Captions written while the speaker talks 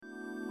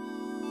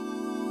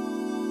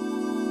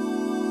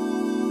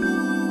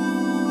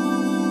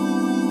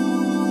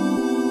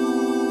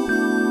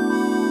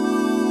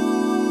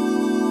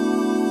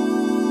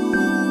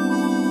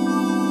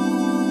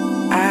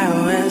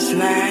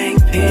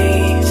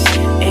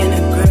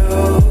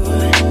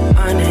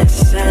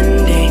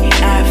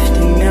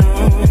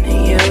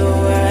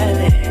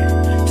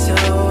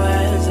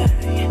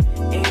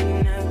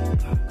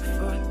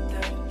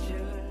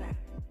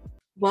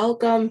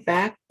Welcome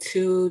back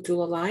to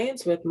Dual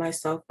Alliance with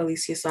myself,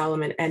 Alicia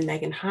Solomon, and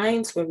Megan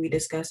Hines, where we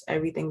discuss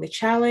everything the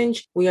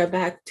challenge. We are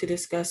back to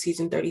discuss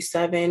season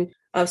 37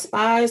 of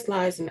Spies,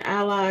 Lies, and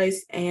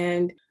Allies,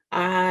 and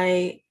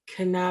I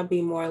cannot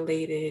be more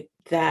elated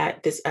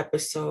that this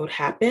episode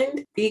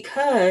happened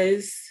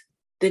because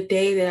the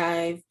day that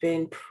I've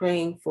been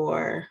praying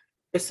for,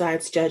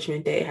 besides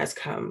Judgment Day, has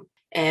come.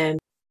 And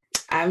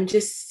I'm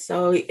just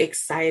so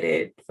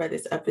excited for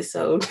this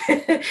episode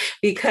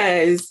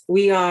because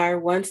we are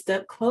one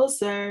step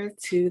closer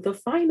to the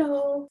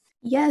final.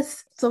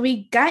 Yes, so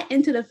we got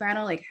into the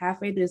final like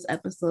halfway through this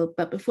episode,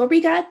 but before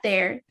we got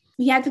there,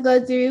 we had to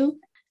go through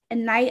a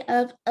night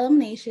of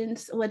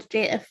eliminations, which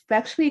they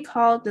affectionately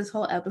called this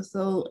whole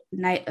episode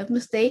Night of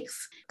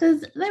Mistakes,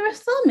 because there were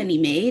so many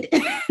made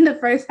in the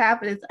first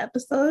half of this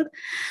episode.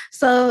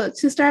 So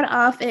to start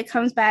off, it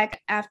comes back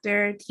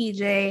after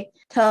TJ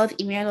tells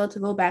Emmanuel to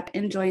go back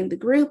and join the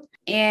group,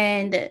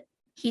 and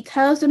he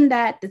tells them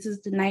that this is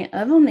the Night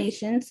of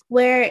Eliminations,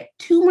 where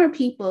two more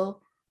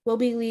people will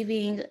be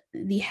leaving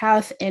the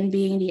house and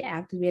being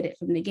deactivated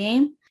from the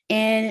game.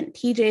 And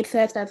TJ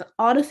says that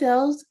all the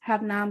cells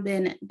have now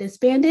been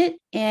disbanded,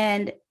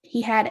 and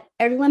he had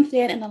everyone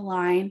stand in a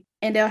line,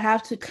 and they'll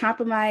have to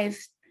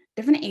compromise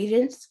different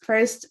agents.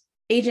 First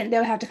agent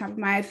they'll have to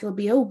compromise will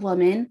be a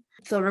woman.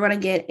 So we're going to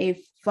get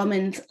a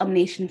woman's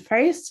elimination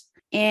first.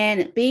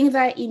 And being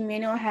that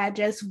Emmanuel had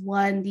just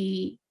won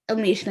the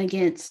elimination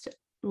against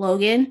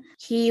Logan,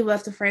 he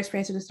was the first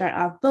person to start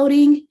off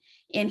voting,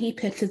 and he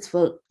picked his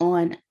vote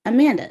on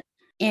Amanda.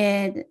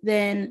 And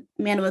then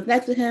Amanda was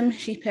next to him.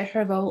 She put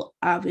her vote,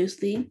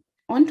 obviously,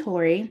 on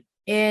Tori.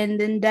 And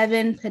then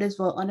Devin put his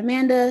vote on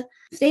Amanda,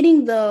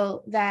 stating,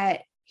 though,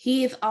 that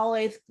he is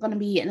always going to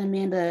be an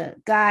Amanda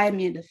guy,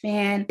 Amanda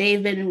fan.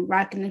 They've been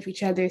rocking with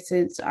each other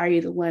since Are You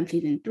the One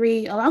season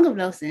 3, along with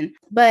Nelson.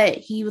 But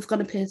he was going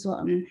to put his vote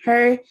on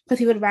her because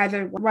he would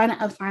rather run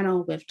a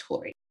final with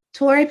Tori.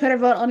 Tori put her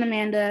vote on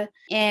Amanda,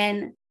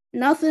 and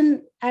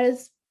Nelson, at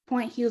his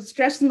point, he was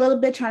stressing a little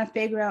bit trying to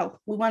figure out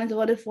who we wanted to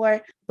vote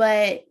for,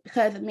 but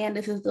because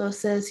Amanda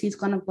says he's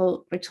going to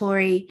vote for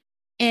Tori,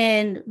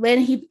 and when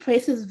he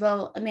placed his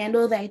vote, Amanda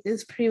was like,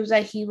 this proves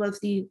that he was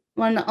the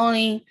one of the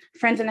only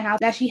friends in the house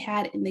that she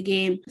had in the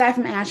game, aside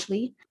from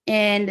Ashley.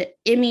 And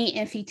Emmy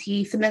and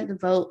CT submit the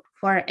vote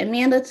for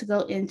Amanda to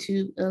go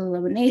into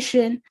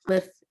elimination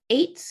with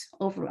 8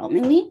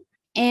 overwhelmingly,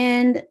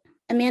 and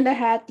Amanda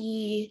had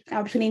the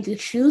opportunity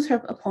to choose her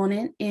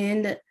opponent,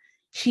 and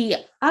she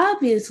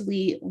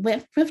obviously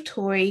went with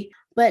Tori,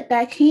 but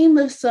that came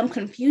with some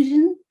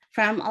confusion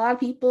from a lot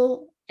of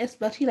people,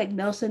 especially like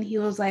Nelson. He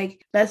was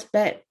like, let's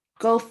bet,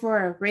 go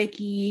for a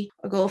Ricky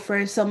or go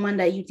for someone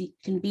that you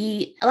can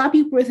beat. A lot of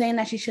people were saying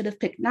that she should have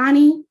picked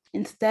Nani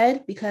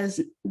instead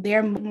because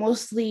they're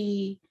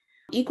mostly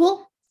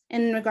equal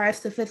in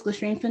regards to physical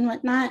strength and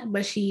whatnot,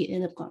 but she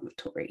ended up going with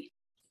Tori.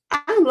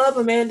 I love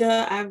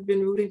Amanda. I've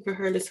been rooting for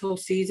her this whole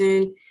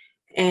season,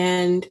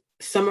 and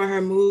some of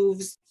her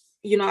moves,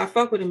 I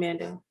fuck with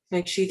Amanda.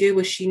 Like, she did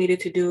what she needed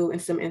to do in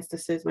some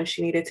instances when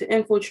she needed to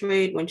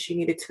infiltrate, when she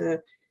needed to,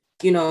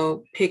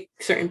 pick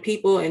certain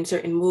people and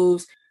certain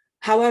moves.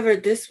 However,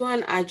 this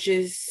one, I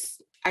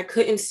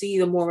couldn't see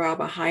the morale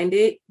behind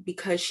it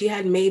because she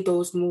had made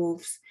those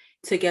moves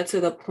to get to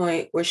the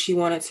point where she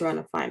wanted to run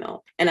a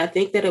final. And I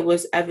think that it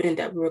was evident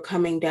that we were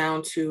coming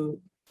down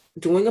to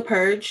doing a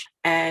purge,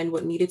 and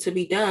what needed to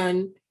be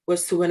done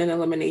was to win an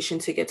elimination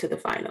to get to the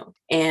final.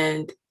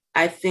 And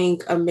I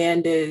think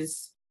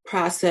Amanda's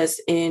process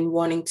in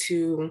wanting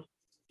to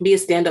be a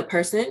stand-up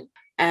person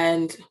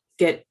and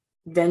get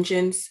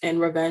vengeance and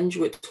revenge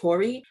with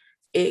Tori,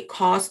 it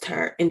cost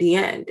her in the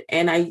end.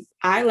 And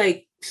I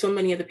like so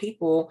many other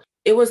people,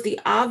 it was the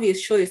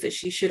obvious choice that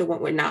she should have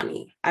went with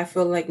Nani. I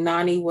feel like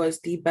Nani was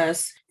the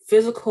best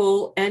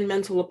physical and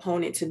mental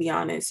opponent, to be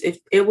honest. If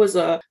it was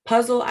a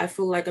puzzle, I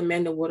feel like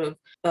Amanda would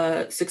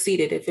have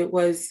succeeded. If it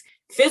was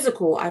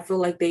physical, I feel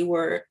like they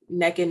were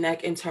neck and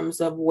neck in terms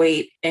of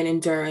weight and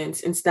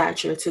endurance and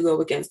stature to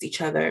go against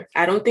each other.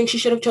 I don't think she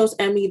should have chose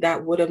Emmy.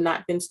 That would have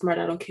not been smart.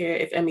 I don't care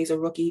if Emmy's a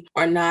rookie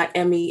or not.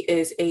 Emmy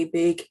is a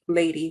big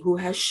lady who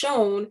has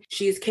shown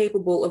she is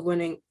capable of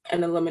winning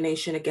an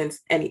elimination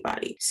against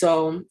anybody.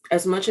 So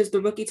as much as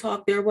the rookie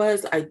talk there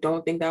was, I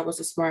don't think that was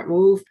a smart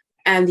move.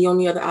 And the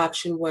only other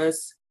option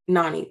was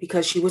Nani,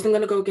 because she wasn't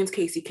going to go against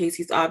Casey.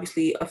 Casey's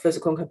obviously a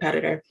physical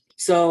competitor.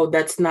 So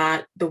that's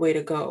not the way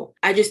to go.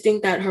 I just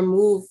think that her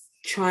move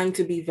trying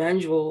to be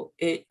vengeful,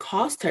 it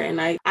cost her.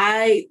 And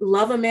I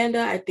love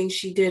Amanda. I think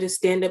she did a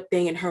stand-up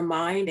thing in her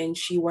mind, and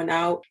she went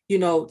out,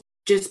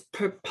 just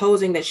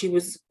proposing that she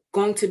was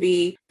going to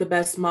be the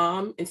best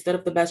mom instead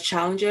of the best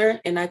challenger.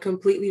 And I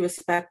completely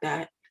respect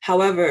that.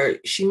 However,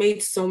 she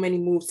made so many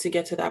moves to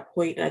get to that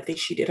point, and I think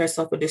she did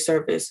herself a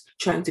disservice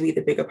trying to be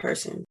the bigger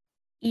person.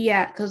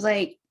 Yeah, because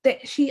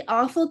she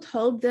also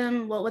told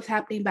them what was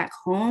happening back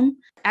home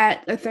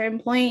at a certain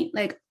point,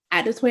 like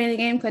at this point in the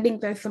game. Cause I think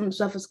there's some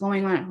stuff that's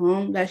going on at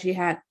home that she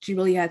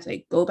really had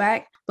to go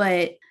back.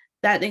 But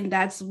I think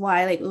that's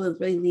why it was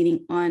really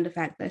leaning on the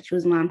fact that she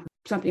was mom.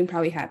 Something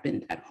probably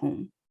happened at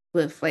home.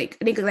 with like,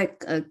 I think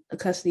like a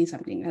custody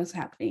something that's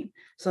happening.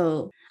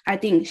 So I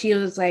think she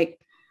was like,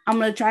 I'm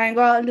gonna try and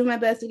go out and do my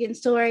best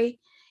against Tori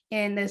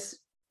and this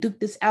duke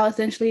this out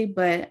essentially,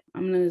 but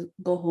I'm gonna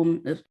go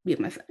home and be with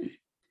my son.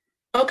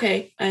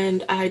 Okay,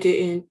 and I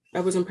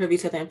wasn't privy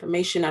to the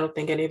information. I don't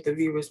think any of the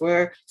viewers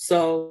were.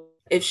 So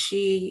if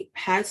she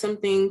had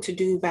something to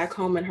do back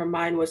home and her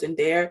mind wasn't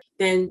there,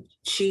 then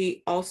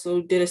she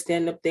also did a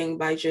stand-up thing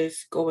by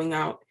just going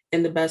out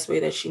in the best way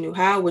that she knew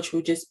how, which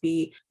would just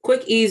be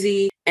quick,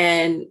 easy,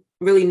 and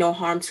really no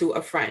harm to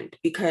a friend.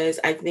 Because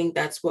I think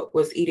that's what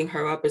was eating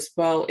her up as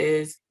well,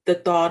 is the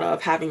thought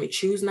of having to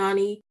choose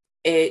Nani.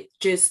 It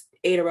just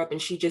ate her up,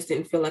 and she just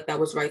didn't feel like that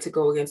was right to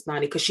go against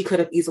Nani because she could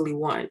have easily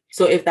won.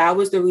 So if that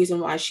was the reason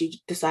why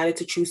she decided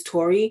to choose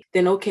Tori,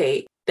 then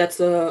okay, that's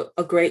a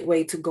great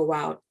way to go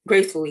out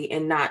gracefully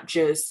and not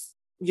just,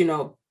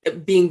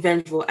 being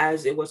vengeful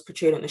as it was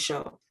portrayed on the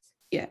show.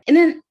 Yeah. And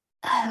then,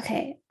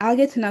 okay, I'll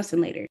get to Nelson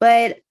later.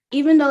 But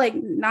even though like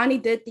Nani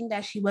did think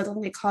that she was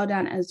going to get called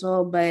down as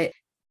well, but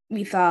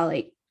we thought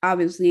like,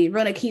 obviously,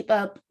 we're going to keep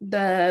up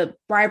the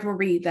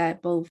rivalry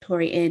that both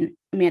Tori and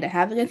Amanda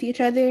have against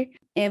each other.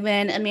 And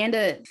when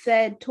Amanda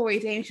said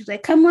Tori's name, she was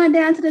like, come on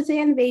down to the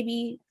sand,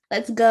 baby.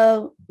 Let's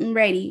go. I'm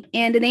ready.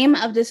 And the name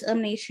of this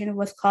elimination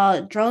was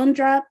called Drone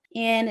Drop.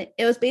 And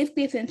it was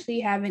basically essentially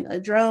having a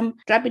drone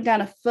dropping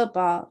down a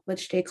football,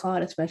 which they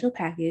called a special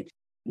package.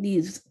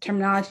 These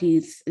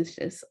terminologies is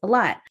just a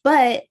lot,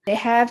 but they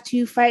have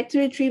to fight to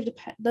retrieve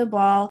the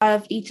ball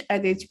out of each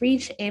other's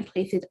reach and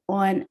place it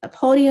on a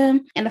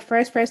podium. And the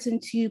first person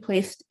to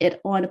place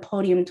it on a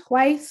podium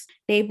twice,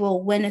 they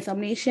will win this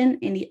elimination,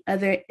 and the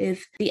other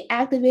is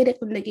deactivated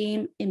from the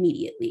game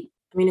immediately.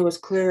 I mean, it was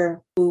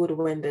clear who would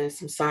win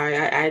this. I'm sorry.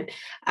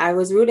 I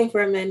was rooting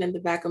for Amanda in the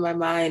back of my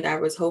mind. I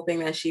was hoping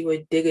that she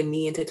would dig a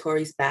knee into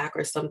Tori's back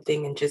or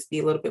something and just be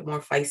a little bit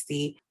more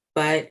feisty.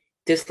 But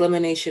this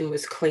elimination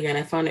was clear. And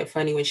I found it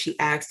funny when she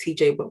asked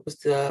TJ what was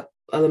the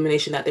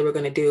elimination that they were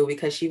going to do,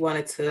 because she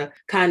wanted to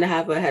kind of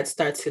have a head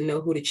start to know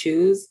who to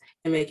choose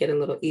and make it a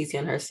little easy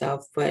on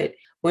herself. But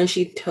when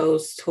she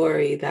chose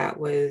Tori, that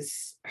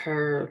was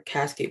her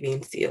casket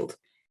being sealed.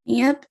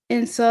 Yep.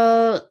 And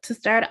so to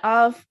start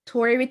off,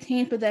 Tori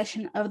retained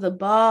possession of the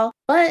ball,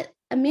 but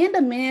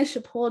Amanda managed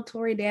to pull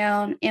Tori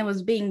down and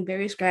was being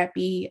very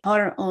scrappy on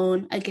her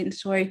own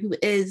against Tori, who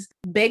is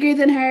bigger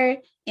than her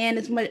and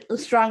is much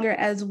stronger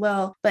as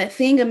well. But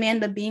seeing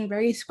Amanda being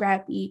very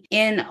scrappy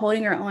and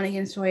holding her own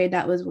against Tori,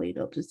 that was really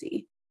dope to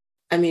see.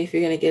 I mean, if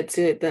you're going to get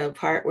to the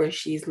part where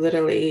she's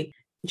literally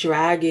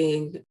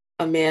dragging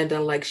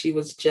Amanda like she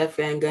was Jeff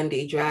Van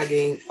Gundy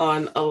dragging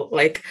on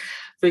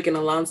freaking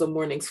Alonzo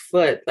Mourning's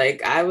foot.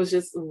 Like, I was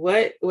just,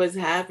 what was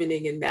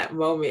happening in that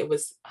moment? It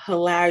was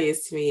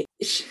hilarious to me.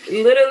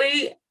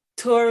 Literally,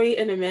 Tori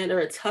and Amanda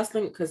are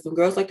tussling, because the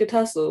girls like to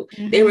tussle.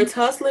 Mm-hmm. They were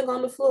tussling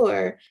on the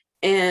floor,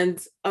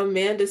 and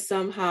Amanda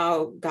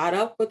somehow got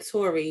up with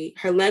Tori.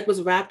 Her leg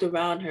was wrapped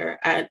around her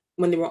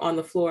when they were on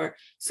the floor.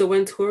 So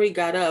when Tori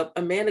got up,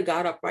 Amanda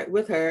got up right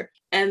with her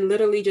and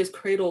literally just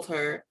cradled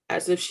her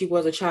as if she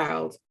was a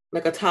child,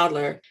 like a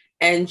toddler.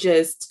 And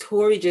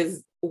Tori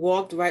just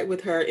walked right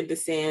with her in the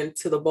sand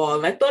to the ball.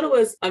 And I thought it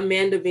was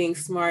Amanda being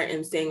smart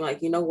and saying,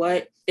 like, you know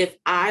what? If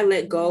I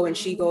let go and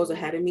she goes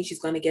ahead of me,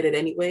 she's going to get it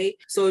anyway.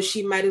 So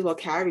she might as well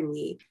carry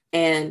me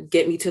and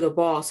get me to the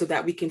ball so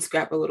that we can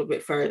scrap a little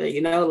bit further,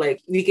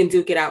 like we can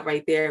duke it out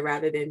right there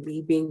rather than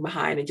me being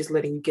behind and just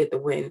letting you get the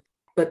win.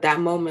 But that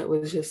moment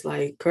was just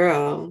like,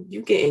 girl,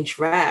 you getting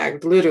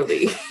dragged,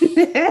 literally.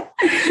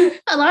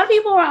 A lot of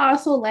people are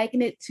also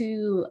liking it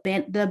to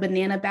the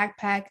banana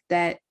backpack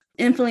that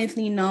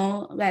infamously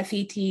known that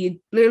CT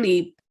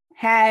literally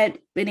had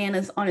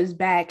bananas on his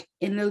back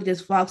and literally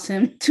just walks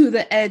him to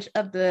the edge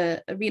of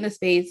the arena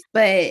space.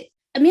 But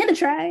Amanda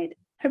tried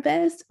her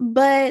best,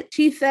 but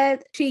she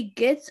said she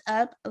gets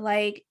up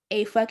like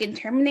a fucking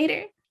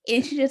Terminator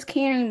and she's just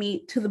carrying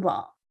me to the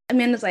ball.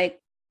 Amanda's like,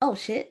 oh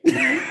shit,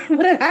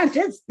 what did I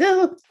just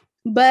do?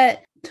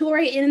 But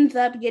Tori ends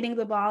up getting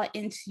the ball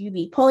into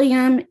the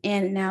podium,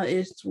 and now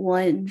it's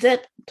 1-0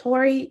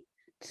 Tori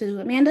to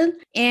Amanda.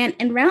 And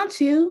in round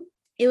 2,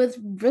 it was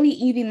really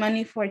easy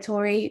money for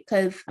Tori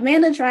because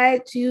Amanda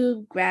tried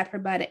to grab her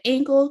by the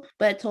ankle,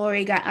 but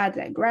Tori got out of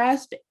that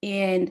grasp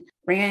and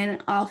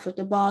ran off with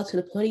the ball to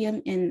the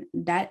podium, and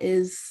that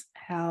is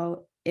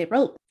how it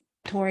wrote.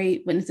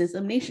 Tori wins this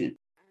elimination.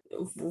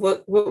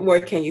 What more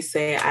can you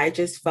say? I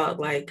just felt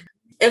like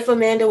if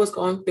Amanda was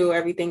going through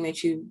everything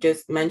that you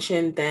just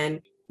mentioned,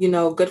 then,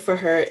 good for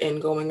her in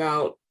going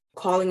out,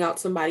 calling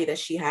out somebody that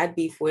she had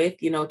beef with,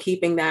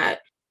 keeping that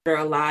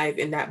alive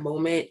in that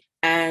moment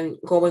and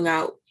going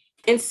out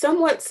in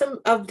somewhat some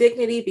of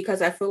dignity,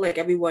 because I feel like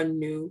everyone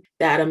knew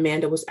that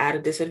Amanda was at a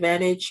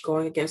disadvantage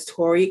going against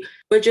Tori,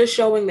 but just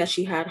showing that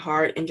she had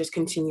heart and just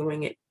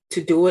continuing it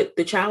to do it,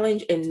 the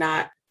challenge, and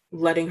not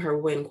letting her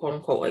win, quote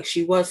unquote. Like,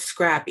 she was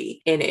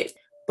scrappy in it,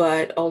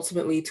 but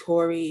ultimately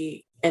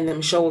Tori and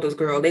them shoulders,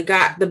 girl, they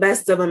got the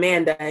best of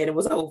Amanda and it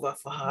was over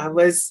for her. It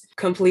was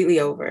completely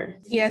over.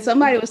 Yeah,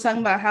 somebody was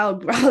talking about how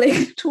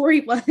brolic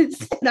Tori was,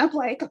 and I'm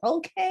like,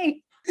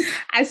 okay.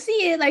 I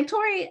see it. Like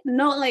Tori,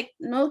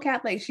 no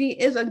cap, like she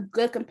is a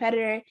good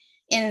competitor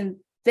and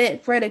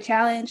fit for the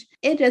challenge.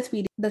 It just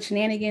be the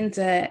shenanigans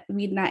that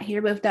we not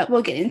here with that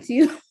we'll get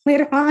into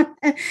later on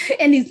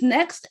in these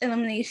next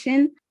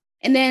elimination.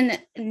 And then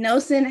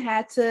Nelson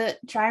had to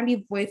try and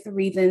be voice of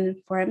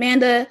reason for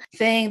Amanda,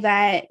 saying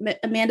that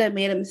Amanda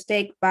made a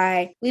mistake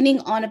by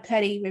leaning on a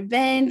petty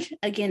revenge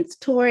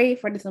against Tori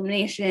for this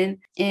elimination.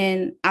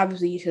 And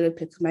obviously you should have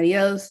picked somebody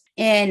else.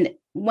 And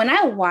when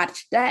I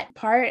watched that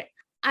part,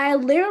 I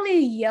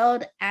literally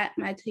yelled at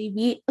my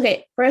TV.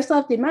 Okay, first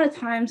off, the amount of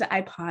times that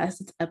I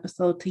paused this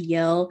episode to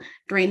yell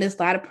during this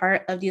latter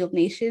part of the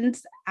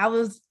eliminations, I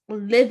was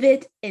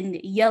livid and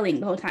yelling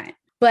the whole time.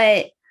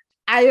 But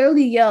I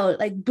literally yelled,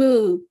 like,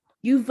 boo,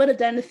 you would have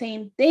done the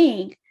same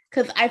thing.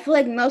 Because I feel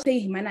like Nelson,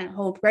 he might not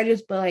hold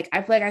grudges, but like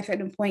I feel like at a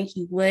certain point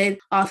he would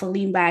also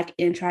lean back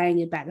and try and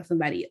get back at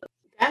somebody else.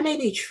 That may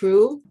be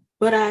true,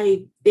 but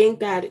I think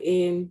that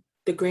in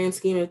the grand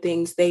scheme of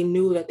things, they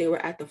knew that they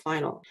were at the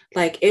final.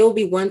 Like, it would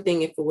be one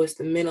thing if it was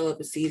the middle of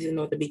the season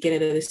or the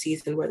beginning of the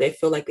season where they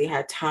feel like they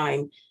had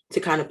time to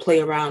kind of play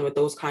around with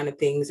those kind of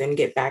things and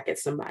get back at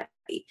somebody.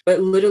 But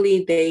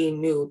literally, they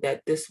knew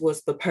that this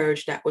was the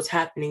purge that was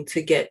happening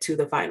to get to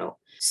the final.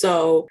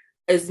 So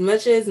as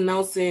much as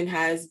Nelson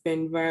has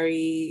been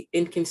very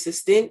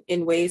inconsistent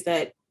in ways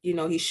that, you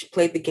know, he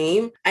played the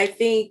game, I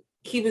think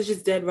he was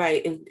just dead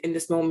right in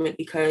this moment,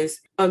 because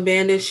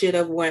Amanda should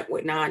have went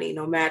with Nany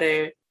no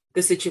matter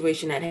the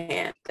situation at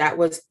hand. That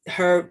was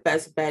her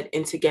best bet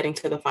into getting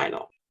to the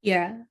final.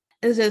 Yeah.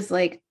 It's just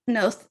like,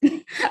 no,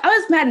 I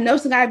was mad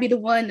Nelson gotta be the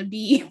one to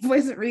be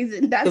voice of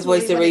reason. That's the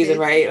voice of reason,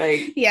 right?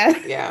 Like,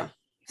 yeah.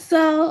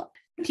 So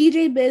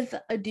TJ bids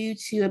adieu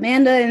to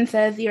Amanda and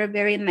says, you're a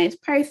very nice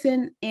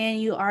person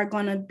and you're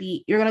gonna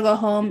go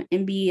home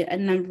and be a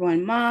number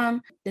one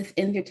mom. This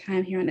ends your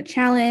time here on the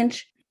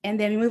challenge. And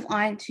then we move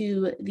on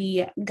to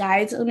the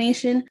guys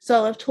elimination.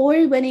 So if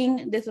Tori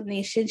winning this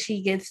elimination,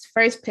 she gets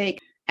first pick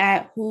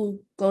at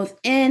who goes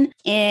in,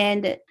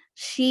 and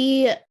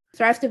she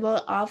starts to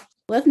vote off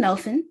with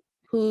Nelson,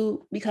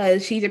 who,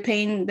 because she's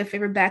paying the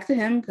favor back to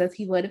him because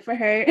he voted for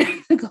her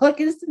to go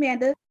against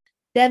Amanda.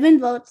 Devin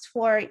votes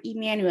for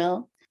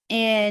Emmanuel,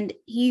 and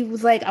he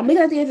was like, I'm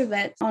looking at the other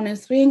vets on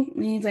his screen,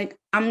 and he's like,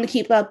 I'm going to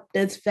keep up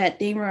this vet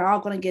thing. We're all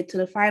going to get to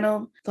the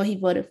final. So he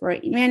voted for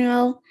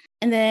Emmanuel.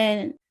 And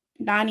then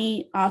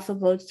Nany also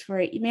votes for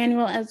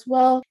Emmanuel as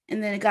well.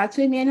 And then it got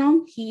to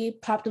Emmanuel. He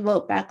popped the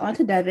vote back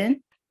onto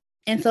Devin.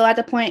 And so at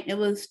the point, it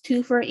was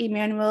 2 for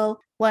Emmanuel,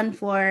 1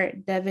 for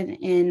Devin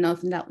and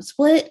Nelson. That was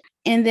split.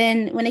 And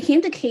then when it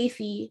came to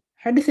Casey,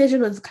 her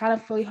decision was kind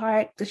of really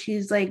hard because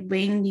she's like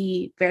weighing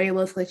the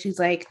variables. Like she's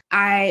like,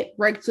 I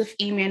worked with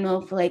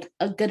Emmanuel for like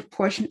a good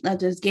portion of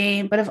this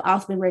game, but I've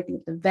also been working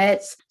with the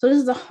vets. So this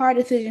is a hard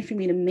decision for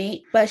me to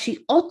make. But she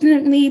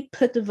ultimately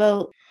put the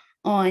vote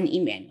on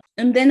Emmanuel.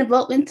 And then the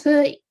vote went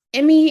to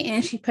Emmy,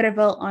 and she put her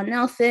vote on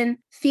Nelson.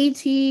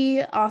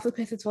 CT also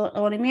put his vote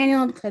on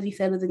Emmanuel because he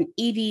said it was an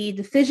easy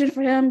decision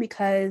for him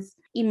because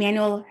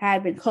Emmanuel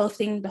had been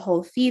coasting the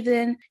whole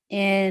season,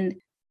 and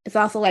it's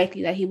also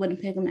likely that he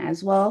wouldn't pick him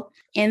as well.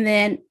 And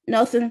then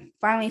Nelson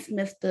finally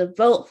submits the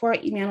vote for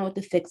Emmanuel with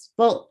the 6th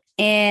vote,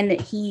 and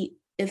he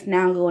is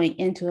now going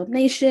into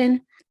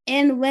elimination.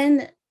 And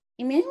when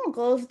Emmanuel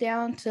goes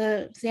down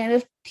to stand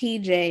with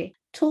TJ,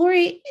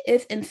 Tori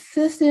is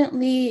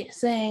insistently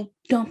saying,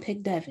 don't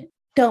pick Devin.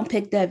 Don't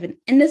pick Devin.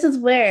 And this is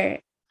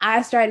where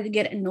I started to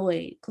get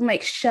annoyed. I'm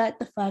like, shut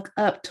the fuck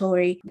up,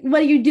 Tori.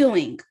 What are you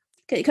doing?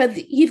 Because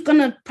he's going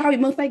to probably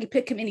most likely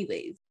pick him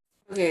anyways.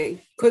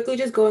 Okay, quickly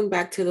just going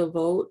back to the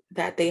vote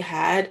that they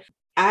had.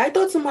 I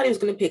thought somebody was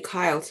going to pick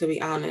Kyle, to be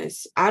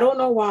honest. I don't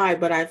know why,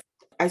 but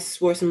I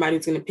swore somebody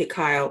was going to pick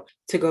Kyle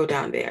to go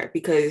down there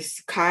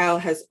because Kyle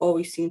has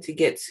always seemed to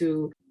get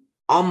to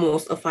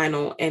almost a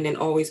final and then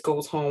always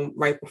goes home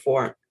right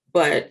before.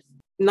 But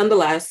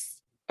nonetheless,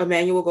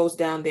 Emmanuel goes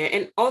down there.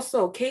 And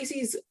also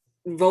Casey's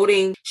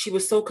voting, she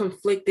was so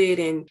conflicted,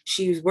 and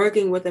she was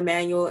working with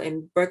Emmanuel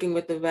and working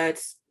with the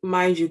vets.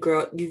 Mind you,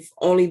 girl, you've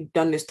only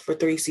done this for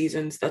 3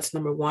 seasons. That's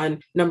number one.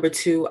 Number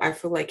two, I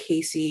feel like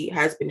Casey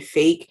has been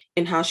fake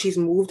in how she's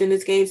moved in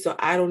this game. So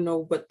I don't know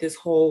what this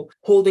whole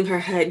holding her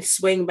head,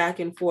 swaying back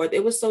and forth,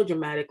 it was so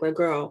dramatic. Like,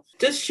 girl,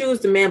 just choose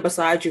the man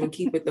beside you and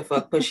keep it the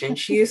fuck pushing.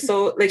 She is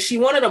so, like, she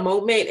wanted a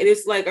moment, and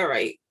it's like, all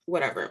right,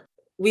 whatever.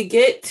 We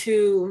get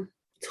to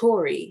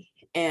Tori,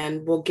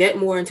 and we'll get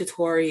more into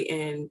Tori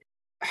and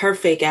her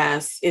fake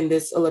ass in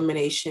this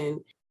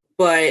elimination.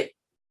 But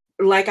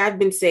like I've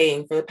been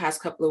saying for the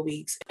past couple of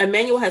weeks,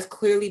 Emmanuel has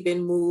clearly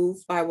been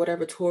moved by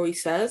whatever Tori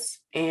says,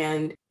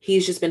 and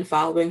he's just been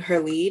following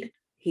her lead.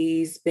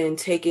 He's been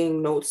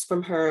taking notes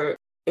from her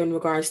in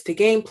regards to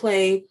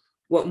gameplay,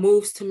 what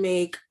moves to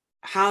make,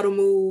 how to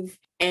move.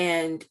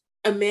 And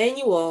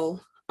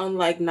Emmanuel,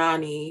 unlike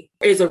Nany,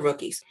 is a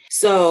rookie.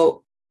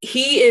 So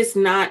he is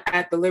not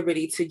at the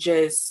liberty to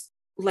just,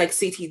 like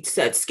CT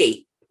said,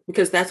 skate,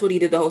 because that's what he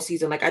did the whole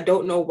season. Like, I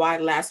don't know why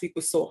last week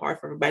was so hard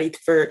for everybody,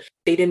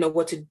 they didn't know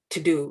what to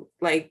do.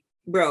 Like,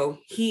 bro,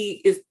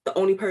 he is the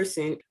only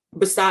person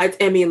besides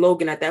Emmy and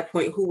Logan at that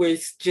point, who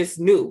was just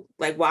new.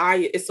 Like,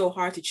 why it's so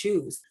hard to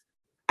choose.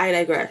 I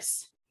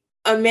digress.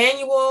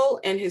 Emmanuel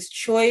and his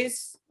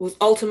choice was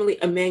ultimately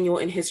Emmanuel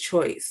and his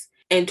choice.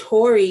 And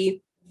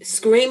Tori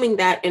screaming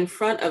that in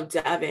front of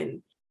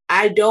Devin.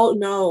 I don't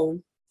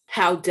know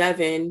how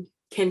Devin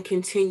can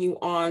continue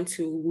on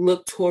to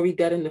look Tori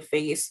dead in the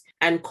face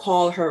and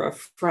call her a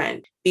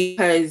friend,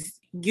 because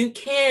you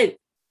can't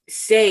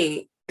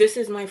say this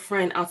is my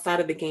friend outside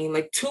of the game.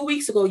 Like 2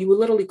 weeks ago, you were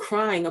literally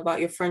crying about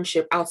your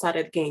friendship outside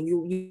of the game.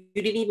 You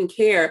didn't even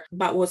care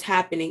about what's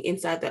happening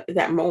inside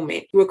that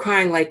moment. You were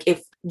crying like,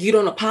 if you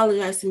don't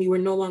apologize to me, we're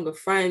no longer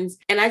friends.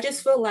 And I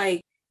just feel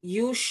like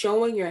you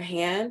showing your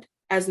hand,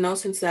 as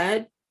Nelson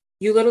said,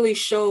 you literally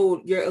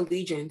showed your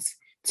allegiance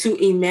to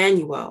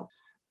Emmanuel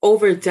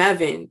over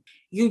Devin.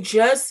 You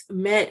just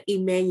met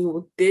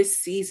Emmanuel this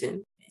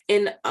season.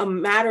 In a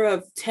matter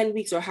of 10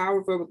 weeks or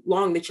however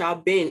long that y'all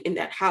been in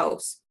that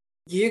house,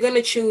 you're going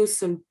to choose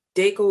some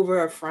dick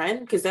over a friend,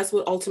 because that's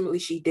what ultimately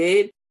she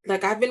did.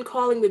 Like, I've been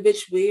calling the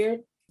bitch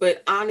weird,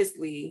 but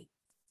honestly,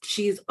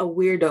 she's a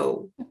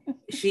weirdo.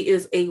 She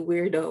is a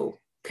weirdo,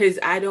 because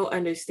I don't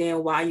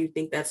understand why you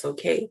think that's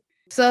okay.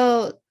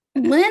 So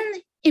when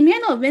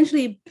Emmanuel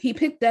eventually, he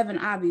picked Devin,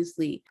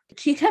 obviously.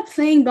 She kept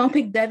saying, don't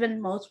pick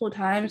Devin multiple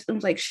times. It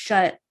was like,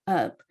 shut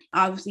up.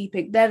 Obviously, he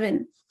picked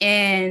Devin.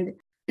 And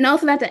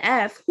also had to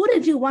ask, who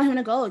did you want him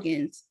to go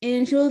against?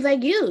 And she was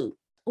like, you.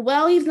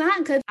 Well, he's not,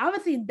 because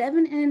obviously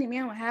Devin and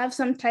Emmanuel have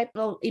some type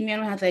of,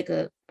 Emmanuel has like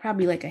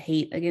probably a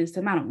hate against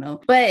him. I don't know.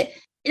 But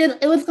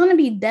it was going to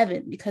be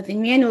Devin, because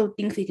Emmanuel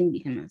thinks he can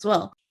beat him as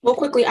well. Well,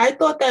 quickly, I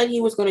thought that he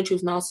was going to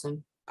choose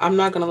Nelson. I'm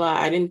not going to lie.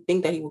 I didn't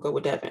think that he would go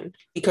with Devin,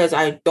 because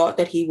I thought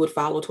that he would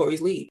follow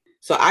Tori's lead.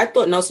 So I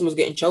thought Nelson was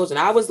getting chosen.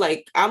 I'm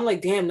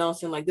like, damn,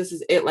 Nelson, like, this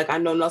is it. Like, I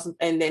know Nelson.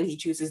 And then he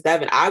chooses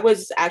Devin. I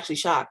was actually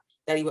shocked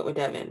that he went with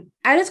Devin.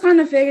 I just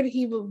kind of figured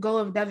he would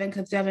go with Devin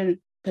because Devin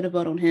put a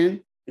vote on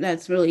him.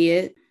 That's really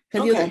it.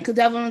 Because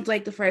Devin was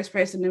like the first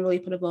person to really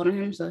put a vote on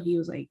him. So he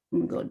was like,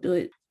 I'm going to go do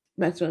it.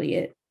 That's really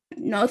it.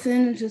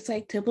 Nelson is just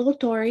like typical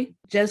Tory,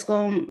 just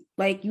going,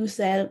 like you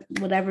said,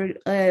 whatever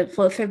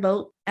floats her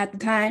boat at the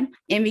time.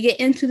 And we get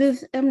into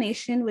this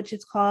elimination, which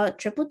is called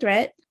Triple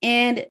Threat.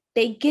 And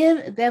they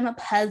give them a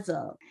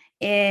puzzle.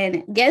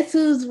 And guess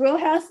whose real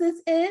house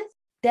this is?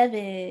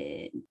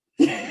 Devin.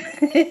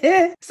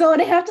 So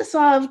they have to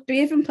solve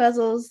 3 different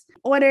puzzles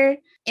order.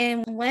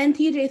 And when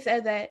TJ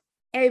said that,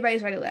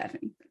 everybody's already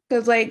laughing.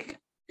 Because, like,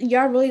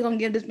 y'all really gonna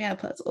give this man a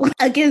puzzle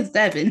against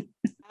Devin.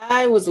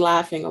 I was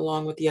laughing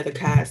along with the other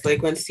cast.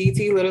 Like, when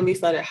CT literally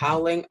started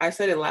howling, I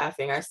started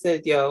laughing. I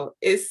said, yo,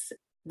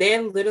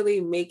 they're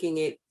literally making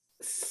it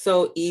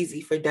so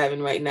easy for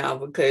Devin right now,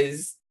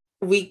 because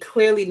we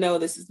clearly know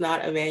this is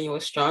not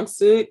Emmanuel's strong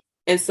suit.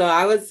 And so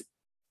I was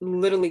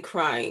literally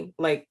crying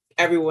like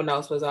everyone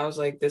else was. I was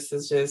like, this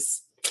is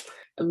just,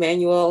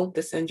 Emmanuel,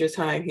 this ends your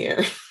time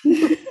here.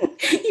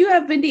 You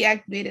have been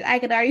deactivated. I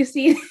can already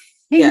see it.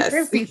 Yes,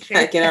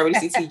 I can already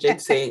see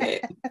TJ saying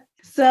it.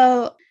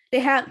 So they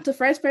have the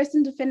first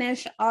person to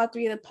finish all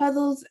 3 of the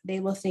puzzles, they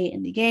will stay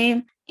in the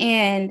game.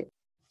 And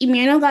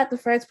Emmanuel got the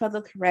first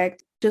puzzle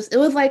correct. It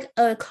was like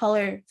a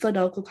color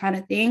Sudoku kind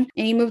of thing.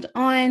 And he moved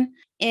on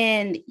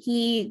and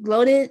he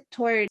gloated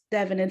toward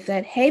Devin and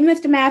said, hey,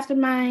 Mr.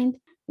 Mastermind,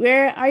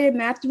 where are your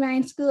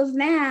mastermind skills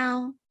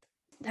now?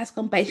 That's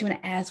going to bite you in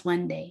the ass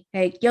one day.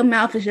 Like, your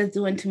mouth is just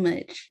doing too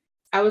much.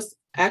 I was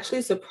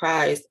actually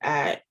surprised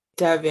at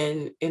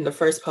Devin in the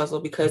first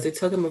puzzle, because it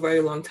took him a very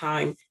long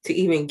time to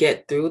even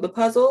get through the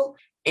puzzle.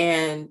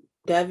 And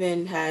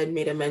Devin had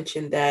made a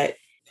mention that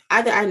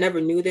either I never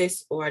knew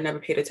this or I never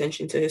paid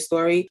attention to his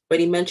story,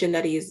 but he mentioned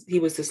that he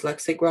was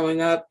dyslexic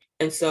growing up.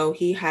 And so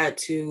he had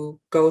to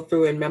go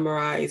through and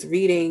memorize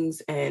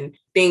readings and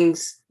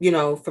things,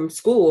 from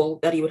school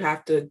that he would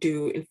have to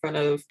do in front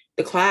of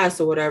the class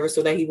or whatever,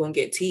 so that he won't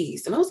get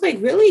teased. And I was like,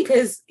 really?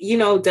 Because,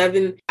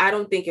 Devin, I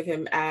don't think of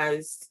him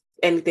as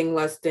anything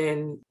less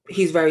than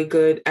he's very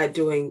good at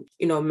doing,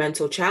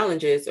 mental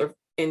challenges or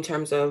in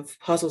terms of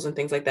puzzles and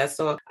things like that.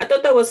 So I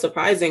thought that was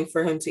surprising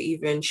for him to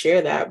even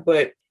share that.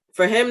 But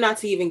for him not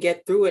to even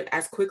get through it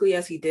as quickly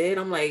as he did,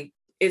 I'm like,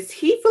 is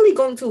he really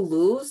going to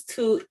lose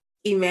to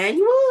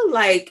Emmanuel?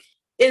 Like,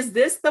 is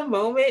this the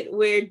moment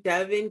where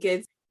Devin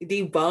gets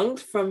debunked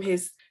from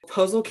his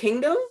puzzle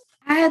kingdom?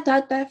 I had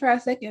thought that for a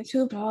second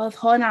too, but I was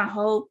holding out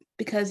hope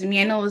because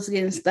Emmanuel was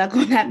getting stuck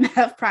on that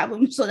math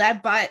problem, so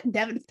that bought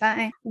Devin's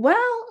time.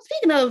 Well,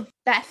 speaking of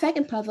that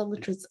second puzzle,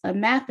 which was a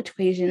math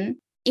equation,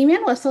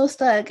 Emmanuel was so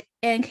stuck,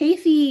 and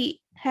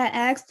Casey had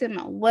asked him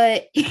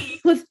what he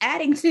was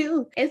adding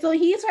to, and so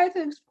he started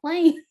to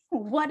explain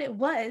what it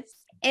was,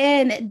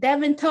 and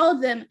Devin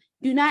told them,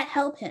 do not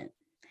help him.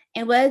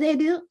 And what did they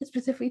do?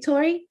 Specifically,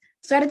 Tori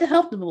started to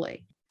help the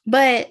boy.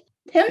 But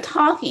him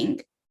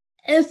talking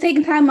is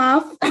taking time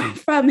off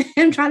from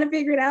him trying to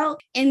figure it out,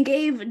 and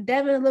gave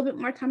Devin a little bit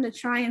more time to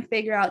try and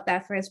figure out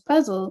that first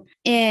puzzle.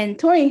 And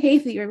Tori and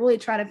Casey are really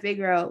trying to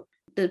figure out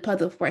the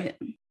puzzle for him.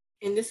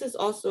 And this is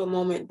also a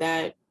moment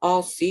that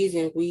all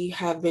season we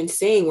have been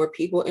seeing where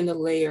people in the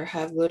layer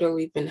have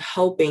literally been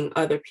helping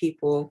other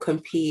people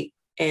compete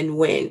and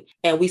win.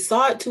 And we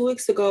saw it 2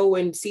 weeks ago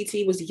when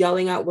CT was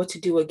yelling out what to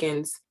do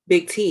against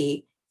Big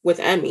T with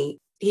Emmy.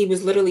 He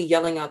was literally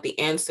yelling out the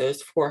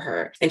answers for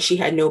her, and she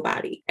had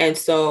nobody. And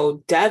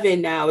so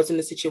Devin now is in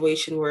a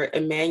situation where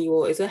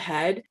Emmanuel is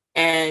ahead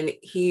and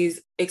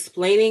he's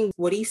explaining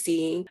what he's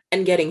seeing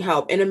and getting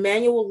help. And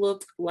Emmanuel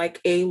looked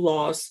like a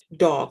lost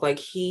dog. Like,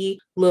 he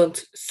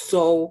looked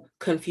so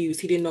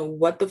confused. He didn't know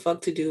what the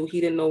fuck to do.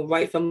 He didn't know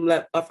right from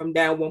left, up from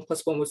down.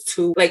 1+1 was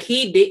 2. Like,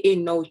 he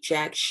didn't know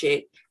jack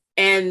shit.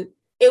 And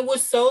it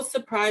was so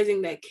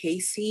surprising that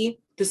Casey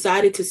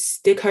decided to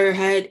stick her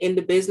head in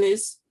the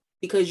business,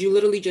 because you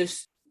literally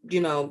just,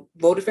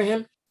 voted for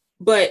him.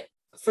 But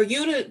for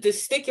you to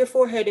stick your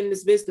forehead in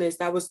this business,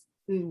 that was,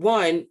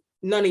 one,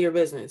 none of your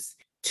business.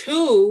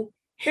 Two,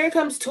 here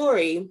comes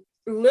Tori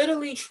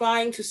literally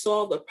trying to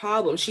solve the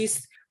problem.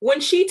 When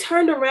she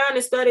turned around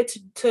and started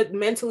to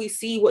mentally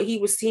see what he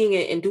was seeing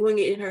and doing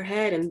it in her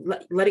head and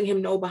letting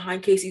him know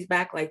behind Casey's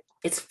back, like,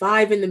 it's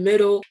 5 in the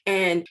middle.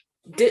 And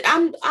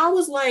I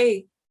was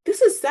like,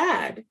 this is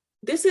sad.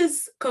 This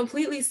is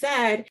completely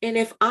sad. And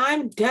if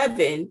I'm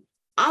Devin,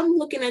 I'm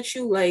looking at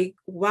you like,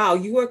 wow,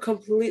 you are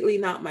completely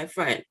not my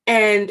friend.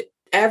 And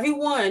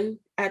everyone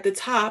at the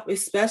top,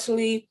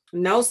 especially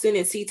Nelson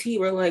and CT,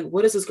 were like,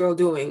 what is this girl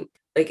doing?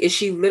 Like, is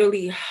she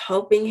literally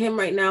helping him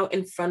right now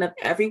in front of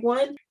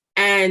everyone?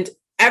 And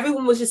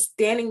everyone was just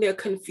standing there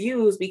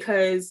confused,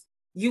 because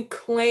you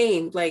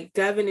claimed, like,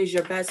 Devin is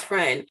your best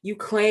friend. You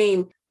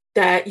claim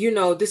that,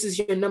 this is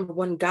your number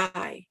one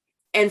guy.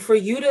 And for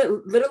you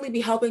to literally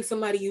be helping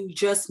somebody you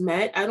just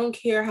met, I don't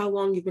care how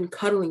long you've been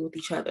cuddling with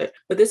each other,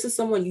 but this is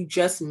someone you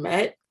just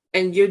met,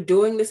 and you're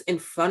doing this in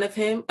front of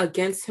him,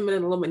 against him in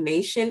an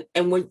elimination.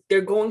 And when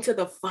they're going to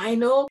the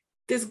final,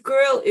 this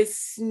girl is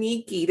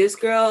sneaky. This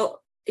girl,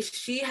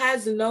 she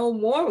has no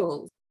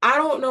morals. I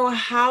don't know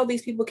how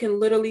these people can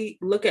literally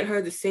look at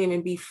her the same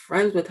and be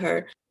friends with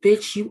her.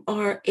 Bitch, you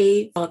are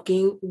a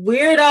fucking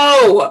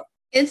weirdo.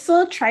 It's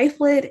so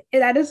trifling.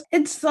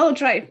 It's so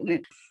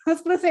trifling. I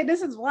was going to say,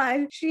 this is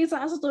why she's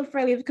also so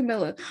friendly with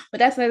Camilla, but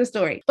that's another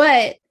story.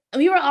 But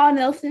we were all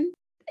Nelson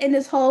in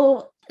this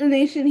whole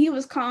nation. He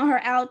was calling her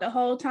out the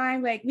whole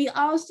time. Like, we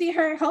all see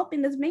her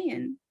helping this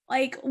man.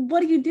 Like,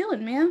 what are you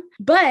doing, man?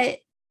 But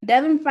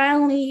Devin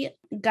finally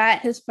got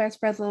his first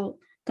puzzle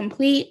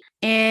complete,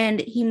 and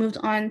he moved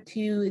on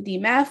to the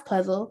math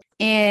puzzle.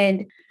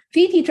 And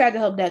CT tried to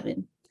help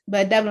Devin,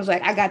 but Devin was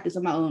like, I got this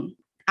on my own.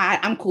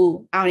 I'm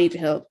cool. I don't need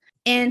your help.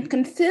 And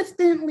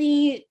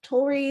consistently,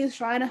 Tori is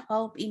trying to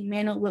help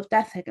Emmanuel with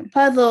that second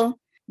puzzle.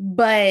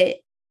 But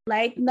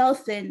like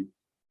Nelson,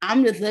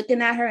 I'm just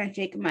looking at her and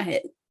shaking my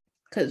head.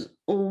 Because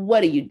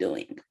what are you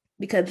doing?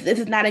 Because this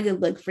is not a good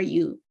look for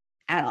you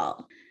at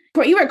all.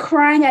 You were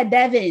crying at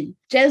Devin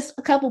just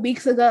a couple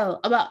weeks ago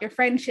about your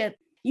friendship.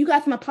 You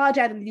got some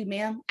apologizing to do,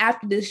 ma'am,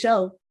 after this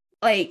show.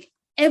 Like,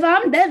 if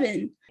I'm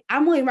Devin,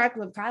 I'm only rocking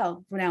with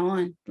Kyle from now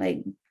on. Like,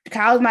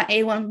 Kyle's my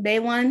A1 from day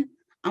one.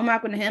 I'm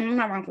rocking with him. I'm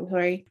not rocking with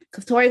Tori,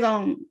 because Tori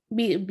gonna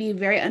be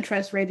very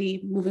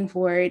untrustworthy moving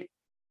forward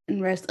in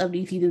the rest of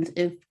these seasons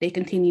if they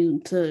continue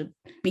to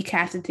be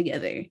casted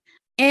together.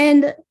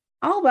 And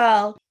all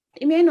while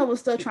Emmanuel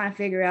was still trying to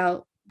figure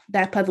out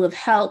that puzzle of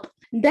help,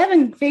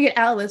 Devin figured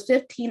out it was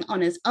 15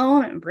 on his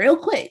own real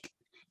quick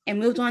and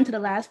moved on to the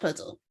last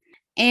puzzle.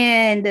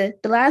 And the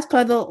last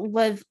puzzle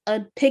was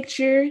a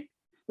picture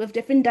with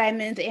different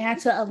diamonds. It had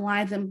to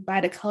align them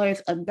by the colors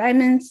of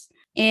diamonds.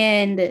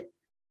 And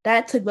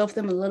that took both of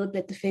them a little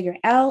bit to figure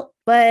out,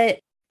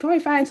 but Tori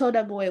finally told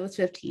that boy it was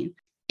 15.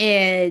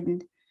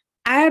 And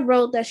I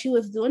wrote that she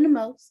was doing the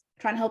most,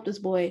 trying to help this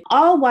boy,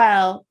 all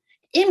while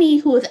Emmy,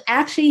 who was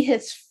actually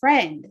his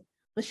friend,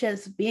 was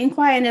just being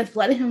quiet and just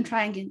letting him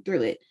try and get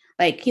through it.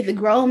 Like, he's a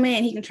grown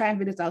man, he can try and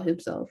figure this out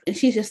himself. And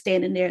she's just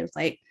standing there, it's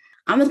like,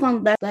 I'm just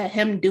going to let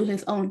him do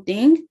his own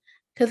thing,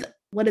 because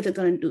what is it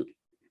going to do?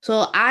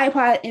 So I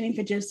applaud Emmy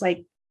for just,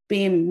 like,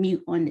 being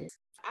mute on this.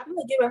 I'm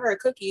not giving her a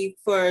cookie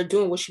for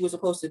doing what she was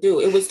supposed to do.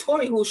 It was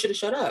Tori who should have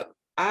shut up.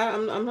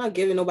 I'm not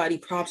giving nobody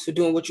props for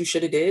doing what you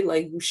should have did.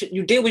 Like,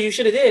 you did what you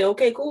should have did.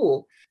 Okay,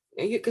 cool.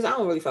 Because I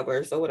don't really fuck with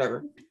her, so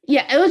whatever.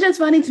 Yeah, it was just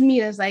funny to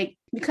me. It's like,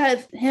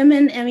 because him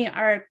and Emmy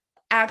are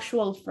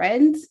actual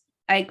friends,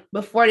 like,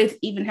 before this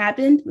even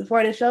happened,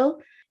 before the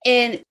show,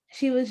 and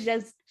she was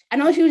just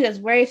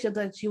worried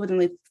she wasn't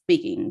like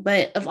speaking.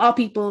 But of all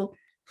people,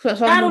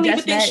 I don't even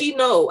think she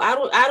know. I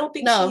don't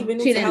think she even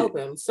knew to help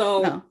him.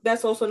 So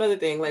that's also another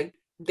thing. Like,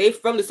 they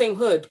from the same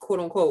hood,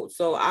 quote unquote.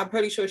 So I'm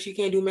pretty sure she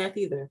can't do math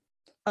either.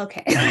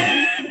 Okay.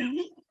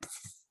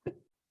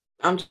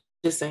 I'm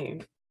just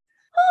saying.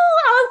 Oh,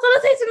 I was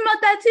gonna say something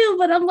about that too,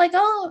 but I'm like,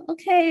 oh,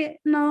 okay,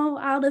 no,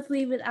 I'll just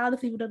leave it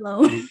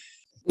alone.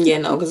 Yeah,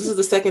 no, because this is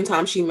the second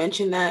time she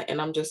mentioned that,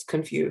 and I'm just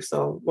confused.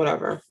 So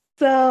whatever.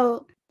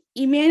 So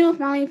Emmanuel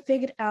finally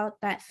figured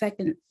out that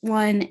second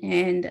one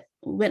and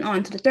went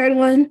on to the third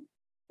one.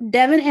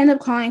 Devin ended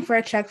up calling for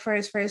a check for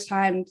his first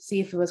time to see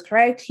if it was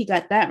correct. He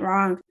got that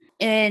wrong.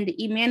 And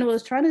Emmanuel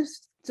was trying to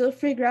to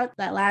figure out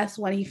that last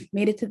one. He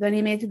made it to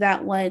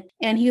that one.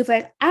 And he was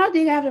like, I don't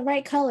think I have the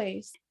right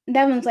colors. And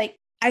Devin's like,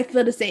 I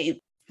feel the same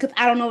because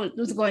I don't know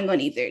what's going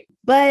on either.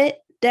 But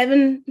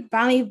Devin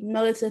finally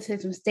notices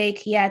his mistake.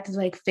 He had to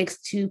like fix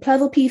 2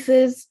 puzzle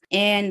pieces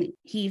and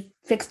he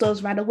fixed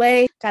those right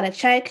away. Got a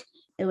check.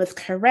 It was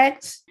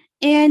correct.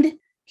 And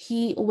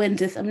he wins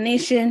this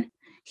elimination.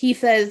 He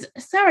says,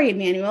 sorry,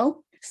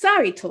 Emmanuel.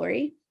 Sorry,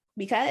 Tori,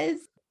 because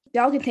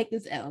y'all can take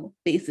this L,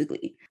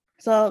 basically.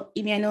 So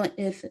Emmanuel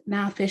is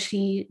now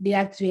officially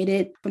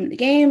deactivated from the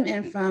game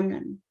and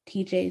from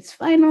TJ's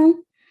final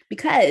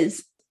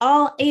because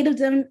all 8 of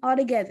them all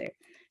together.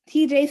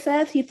 TJ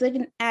says he's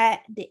looking at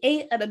the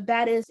 8 of the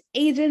baddest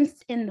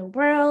agents in the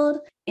world,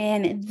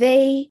 and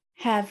they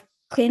have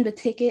claimed a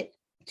ticket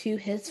to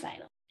his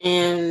final.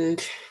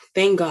 And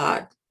thank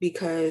God,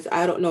 because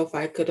I don't know if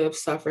I could have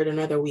suffered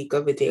another week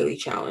of a daily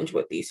challenge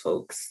with these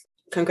folks.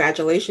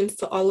 Congratulations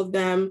to all of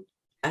them.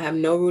 I have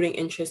no rooting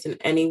interest in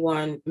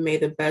anyone. May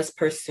the best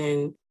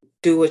person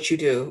do what you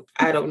do.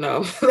 I don't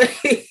know.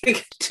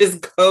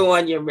 Just go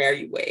on your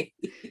merry way.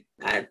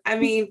 I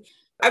mean,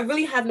 I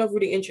really have no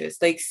rooting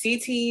interest. Like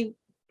CT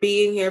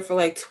being here for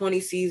like 20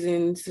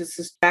 seasons. This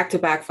is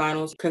back-to-back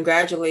finals.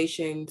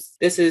 Congratulations.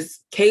 This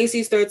is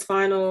Casey's 3rd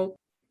final.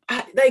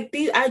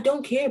 I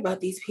don't care about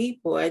these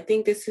people. I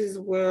think this is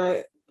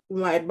where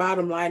my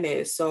bottom line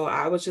is. So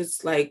I was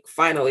just like,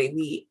 finally,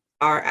 we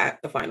are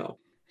at the final.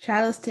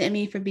 Shout outs to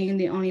Emmy for being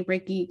the only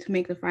breakie to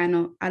make the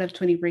final out of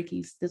 20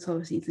 breakies this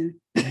whole season.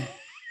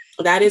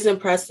 That is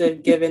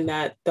impressive, given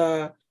that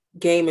the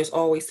game is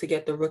always to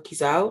get the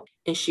rookies out.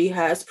 And she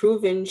has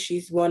proven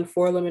she's won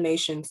 4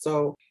 eliminations.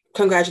 So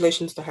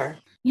congratulations to her.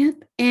 Yep.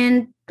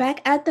 And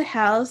back at the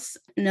house,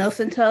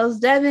 Nelson tells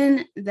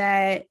Devin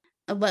that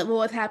what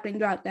was happening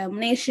throughout the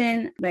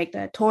elimination, like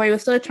that Tori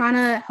was still trying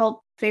to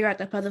help figure out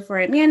the puzzle for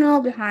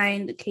Emmanuel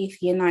behind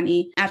Casey and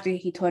Nani after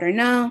he told her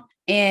no.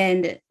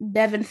 And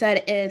Devin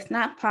said it's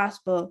not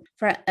possible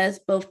for us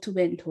both to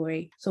win,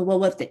 Tori. So what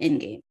was the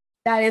end game?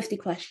 That is the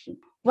question.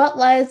 What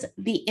was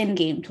the end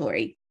game,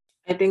 Tori?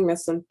 I think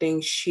that's something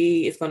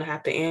she is going to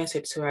have to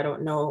answer to. I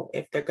don't know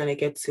if they're going to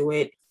get to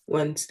it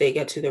once they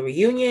get to the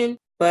reunion,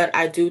 but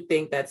I do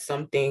think that's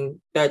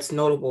something that's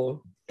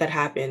notable that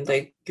happened.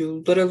 Like,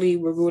 you literally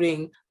were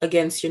rooting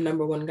against your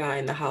number 1 guy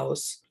in the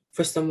house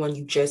for someone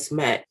you just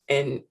met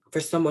and for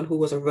someone who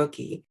was a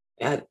rookie.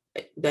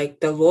 Like,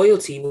 the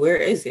loyalty, where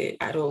is it?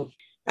 I don't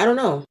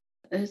know.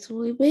 It's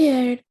really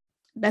weird.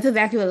 That's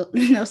exactly what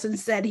Nelson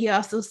said. He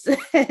also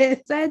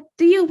said,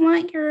 do you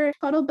want your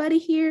cuddle buddy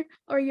here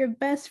or your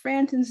best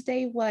friend since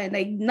day one?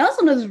 Like,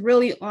 Nelson was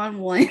really on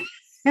one.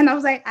 And I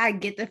was like, I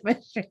get the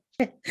frustration.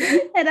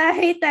 And I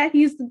hate that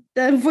he's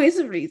the voice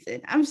of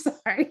reason. I'm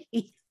sorry.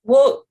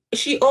 Well,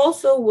 she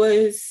also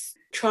was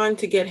trying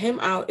to get him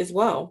out as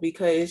well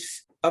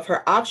because of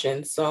her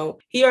options. So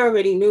he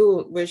already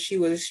knew where she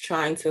was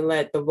trying to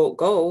let the vote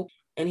go,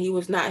 and he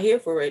was not here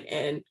for it.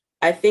 And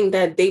I think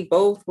that they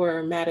both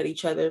were mad at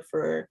each other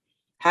for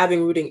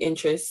having rooting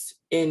interests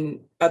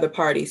in other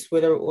parties,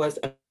 whether it was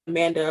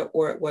Amanda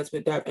or it was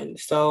with Devin.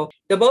 So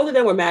the both of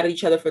them were mad at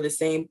each other for the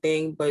same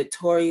thing, but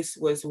Tori's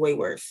was way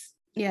worse.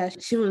 Yeah,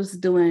 she was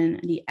doing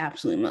the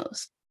absolute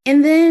most.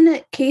 And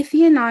then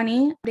Casey and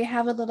Nani, they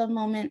have a little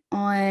moment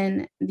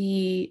on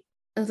it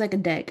was like a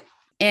deck.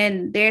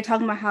 And they're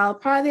talking about how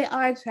proud they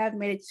are to have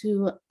made it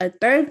to a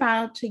 3rd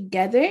final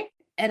together.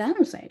 And I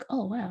was like,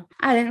 oh, wow.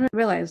 I didn't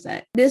realize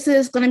that. This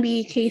is going to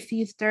be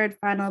Casey's 3rd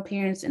final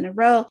appearance in a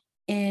row.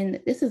 And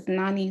this is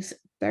Nani's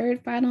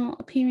 3rd final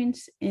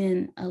appearance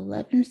in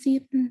 11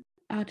 seasons.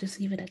 I'll just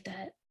leave it at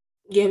that.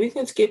 Yeah, we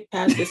can skip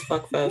past this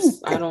fuckfest.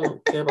 I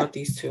don't care about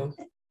these 2.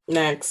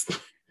 Next.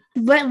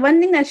 But one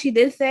thing that she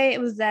did say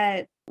was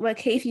that what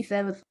Casey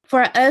said was,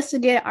 for us to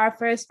get our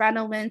first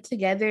final win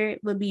together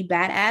would be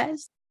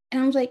badass.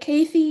 And I was like,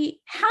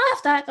 Casey, how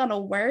is that going to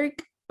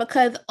work?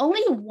 Because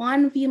only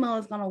one female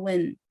is going to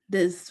win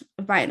this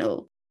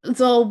final.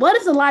 So what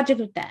is the logic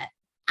of that?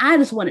 I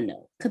just want to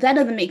know, because that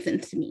doesn't make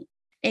sense to me.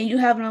 And you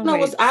have no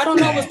words. I don't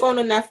know what's going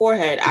on in that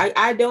forehead.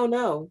 I don't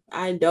know.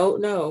 I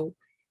don't know.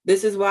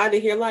 This is why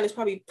the hairline is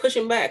probably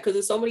pushing back, because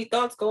there's so many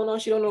thoughts going on.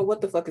 She don't know what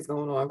the fuck is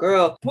going on.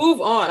 Girl,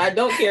 move on. I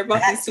don't care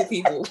about these 2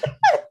 people.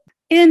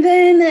 And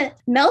then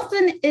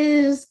Nelson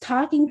is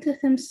talking to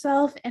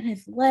himself and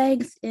his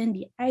legs in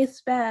the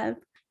ice bath.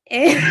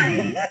 And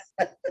he said,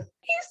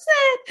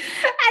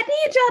 I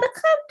need y'all to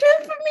come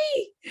through for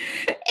me.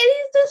 And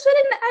he's just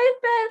sitting in the ice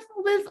bath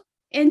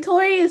and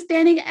Tori is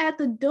standing at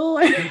the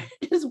door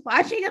just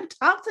watching him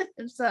talk to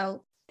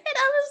himself. And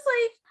I was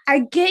like, I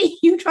get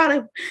you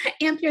trying to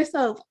amp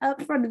yourself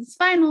up for this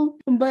final,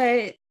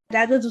 but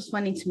that was just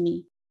funny to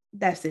me.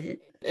 That's it.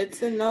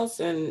 It's a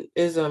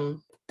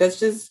Nelson-ism. That's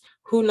just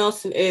who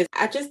Nelson is.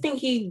 I just think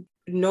he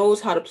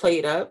knows how to play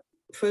it up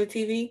for the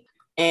TV.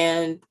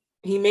 And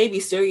he may be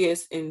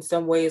serious in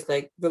some ways,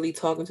 like really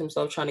talking to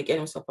himself, trying to get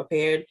himself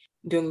prepared,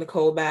 doing the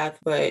cold bath.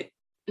 But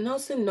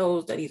Nelson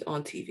knows that he's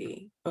on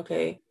TV,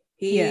 okay?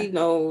 He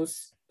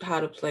knows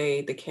how to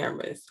play the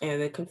cameras and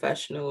the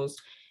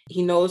confessionals.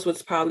 He knows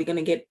what's probably going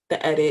to get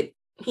the edit.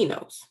 He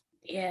knows.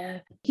 Yeah.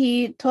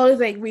 He told us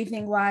like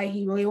reasoning why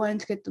he really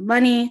wanted to get the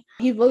money.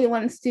 He really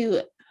wants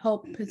to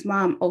help his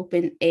mom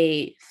open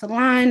a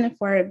salon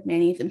for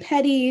manis and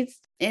petties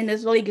and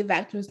just really give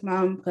back to his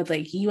mom because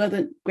like he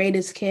wasn't the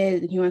greatest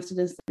kid and he wants to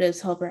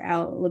just help her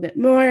out a little bit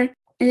more.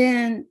 And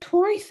then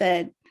Tori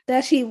said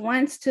that she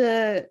wants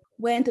to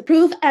win to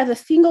prove as a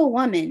single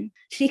woman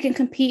she can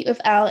compete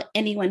without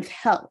anyone's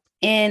help.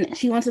 And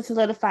she wants to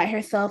solidify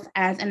herself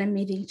as an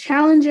amazing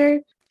challenger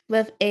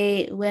with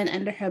a win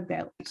under her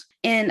belt.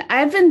 And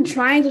I've been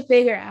trying to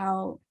figure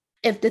out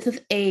if this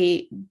is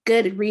a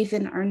good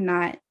reason or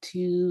not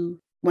to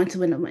want to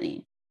win the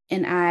money.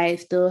 And I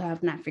still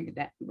have not figured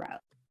that out.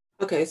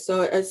 Okay,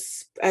 so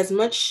as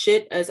much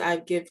shit as I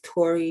give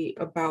Tori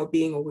about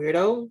being a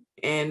weirdo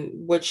and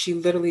what she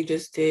literally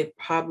just did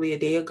probably a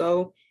day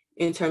ago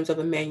in terms of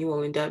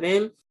Emmanuel and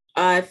Devin,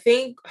 I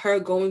think her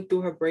going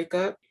through her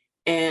breakup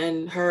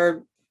and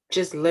her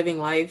just living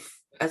life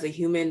as a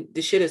human,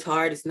 the shit is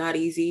hard. It's not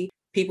easy.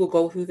 People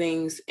go through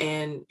things,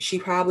 and she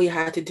probably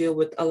had to deal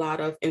with a lot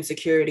of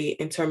insecurity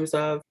in terms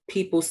of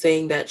people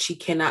saying that she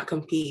cannot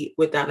compete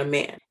without a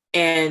man.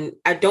 And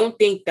I don't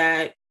think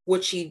that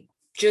what she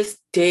just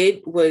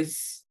did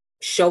was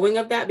showing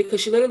of that,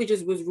 because she literally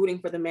just was rooting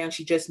for the man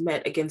she just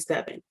met against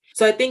Devin.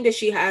 So I think that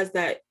she has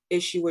that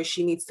issue where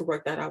she needs to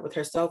work that out with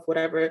herself.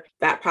 Whatever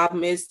that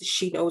problem is,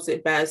 she knows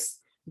it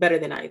better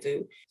than I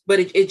do. But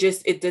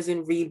it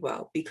doesn't read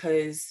well,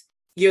 because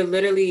you're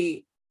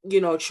literally,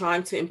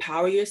 trying to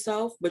empower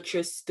yourself, but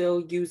you're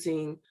still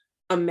using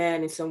a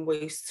man in some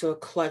ways to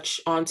clutch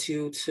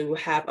onto to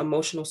have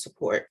emotional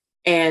support.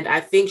 And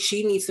I think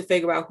she needs to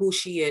figure out who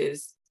she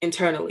is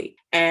internally.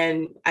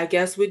 And I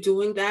guess with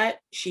doing that,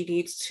 she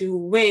needs to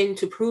win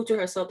to prove to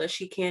herself that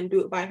she can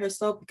do it by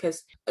herself.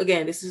 Because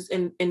again, this is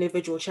an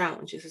individual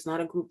challenge. This is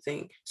not a group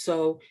thing.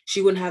 So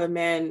she wouldn't have a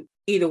man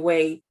either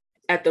way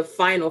at the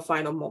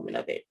final moment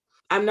of it.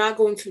 I'm not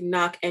going to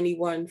knock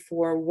anyone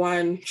for,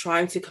 one,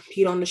 trying to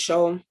compete on the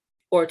show,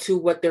 or two,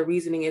 what their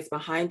reasoning is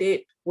behind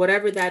it.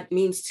 Whatever that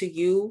means to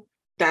you,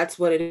 that's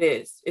what it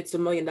is. It's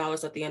 $1 million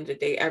at the end of the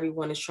day.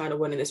 Everyone is trying to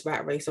win in this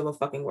rat race of a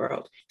fucking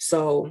world.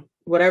 So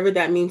whatever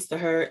that means to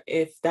her,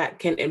 if that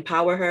can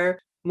empower her,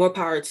 more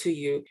power to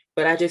you.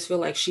 But I just feel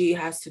like she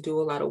has to do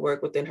a lot of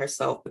work within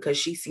herself, because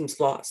she seems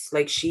lost.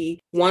 Like, she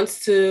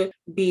wants to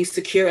be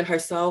secure in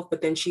herself,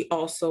 but then she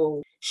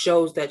also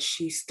shows that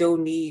she still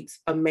needs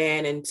a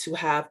man and to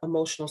have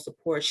emotional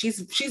support. She's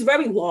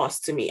very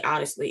lost to me,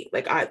 honestly.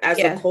 Like,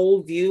 a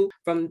cold view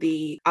from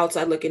the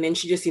outside looking in,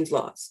 she just seems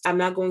lost. I'm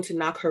not going to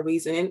knock her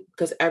reason,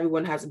 because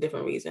everyone has a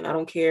different reason. I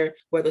don't care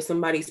whether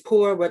somebody's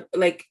poor, but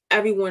like,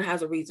 everyone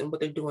has a reason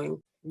what they're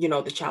doing,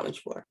 the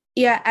challenge for.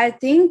 Yeah, I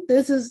think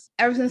this is,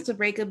 ever since the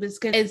breakup,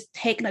 it's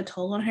taken a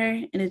toll on her,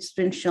 and it's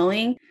been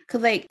showing.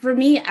 Because like, for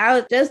me, I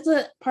was just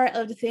the part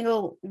of the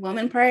single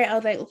woman part. I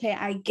was like, okay,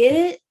 I get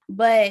it,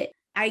 but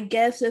I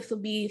guess this will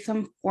be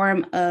some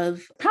form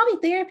of probably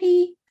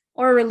therapy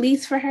or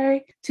release for her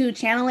to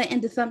channel it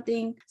into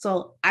something.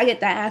 So I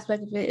get that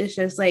aspect of it. It's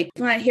just like,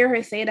 when I hear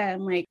her say that,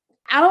 I'm like,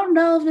 I don't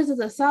know if this is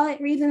a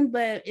solid reason,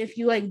 but if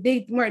you like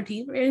dig more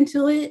deeper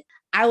into it,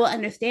 I will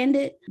understand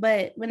it.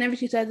 But whenever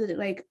she says it,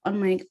 like,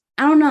 I'm like,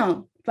 I don't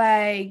know if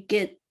I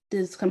get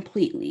this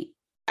completely.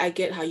 I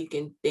get how you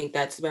can think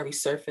that's very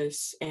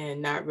surface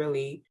and not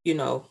really,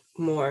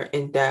 more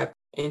in depth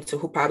into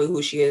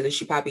who she is, and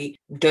she probably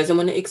doesn't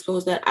want to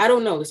expose that. I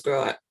don't know this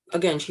girl.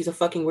 Again, she's a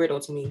fucking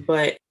weirdo to me,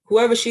 but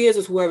whoever she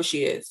is whoever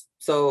she is.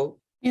 So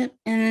yep.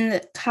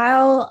 And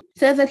Kyle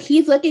says that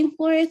he's looking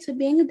forward to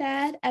being a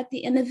dad at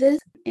the end of this,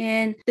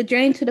 and the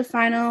journey to the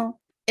final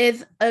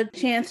is a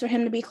chance for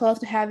him to be close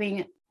to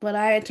having what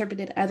I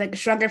interpreted as like a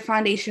stronger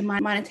foundation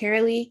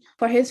monetarily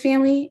for his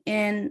family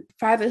and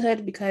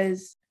fatherhood,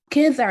 because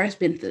kids are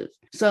expensive.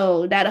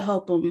 So that'll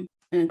help him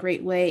in a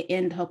great way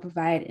and help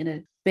provide in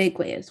a big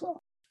way as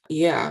well.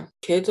 Yeah,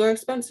 kids are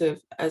expensive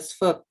as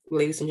fuck,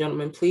 ladies and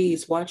gentlemen.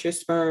 Please watch your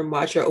sperm,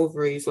 watch your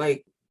ovaries.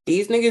 Like,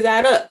 these niggas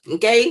add up,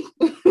 okay?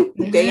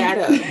 They add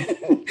up.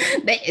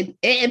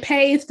 It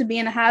pays to be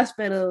in a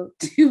hospital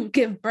to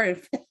give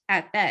birth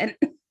at that.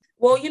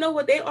 Well, you know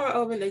what? They are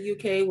over in the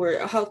UK,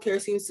 where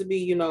healthcare seems to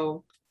be,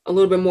 a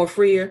little bit more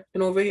freer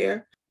than over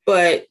here.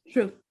 But,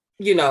 true,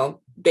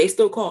 they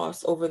still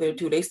cost over there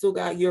too. They still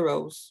got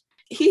euros.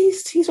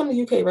 He's from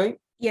the UK, right?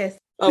 Yes.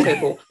 Okay,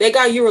 cool. They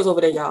got euros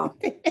over there, y'all.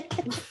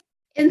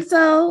 And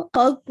so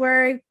both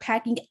were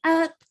packing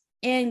up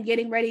and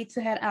getting ready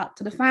to head out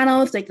to the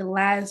finals, like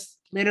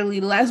literally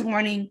the last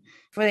morning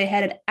before they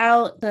headed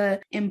out to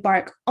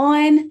embark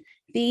on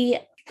the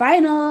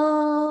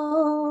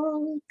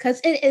final, because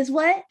it is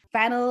what?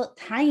 Final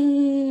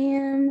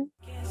time.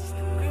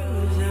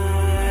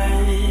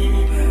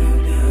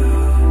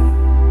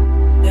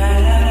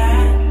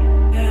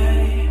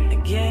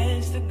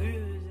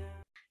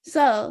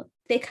 So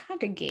they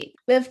congregate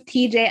with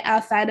TJ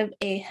outside of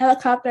a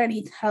helicopter, and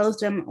he tells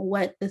them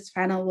what this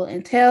final will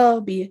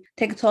entail,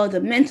 take a toll of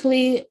them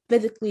mentally,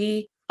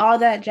 physically, all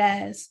that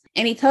jazz.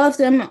 And he tells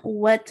them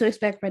what to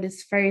expect for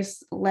this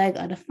first leg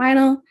of the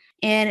final.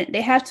 And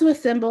they have to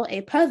assemble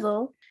a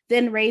puzzle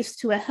then race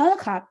to a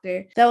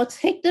helicopter that will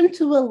take them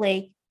to a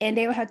lake, and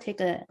they will have to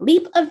take a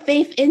leap of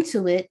faith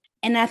into it.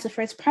 And that's the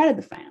first part of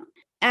the final.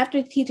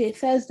 After TJ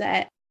says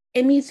that,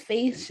 Emmy's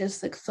face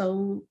just looks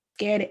so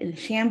scared and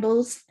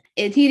shambles.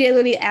 And TJ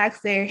literally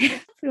asks her,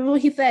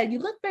 he said, "You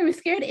look very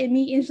scared,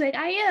 Emmy." And she's like,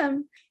 "I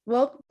am."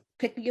 "Well,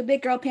 pick your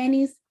big girl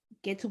panties,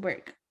 get to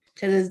work.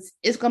 Because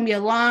it's going to be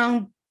a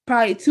long,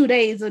 probably 2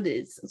 days of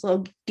this.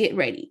 So get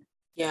ready."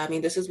 Yeah, I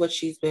mean, this is what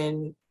she's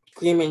been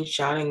screaming,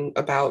 shouting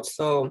about.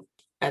 So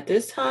at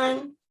this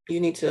time, you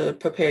need to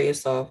prepare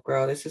yourself,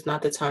 girl. This is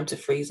not the time to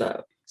freeze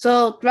up.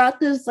 So throughout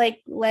this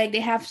leg,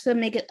 they have to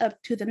make it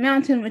up to the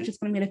mountain, which is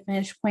going to be the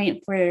finish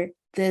point for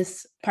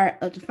this part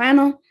of the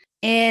final.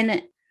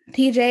 And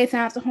TJ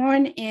sounds the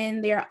horn,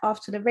 and they're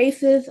off to the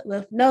races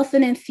with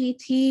Nelson and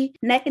CT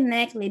neck and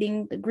neck,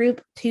 leading the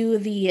group to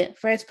the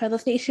first puzzle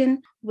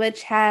station,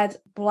 which has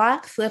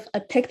blocks with a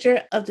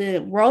picture of the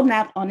world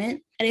map on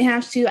it, and they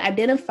have to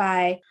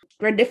identify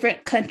where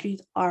different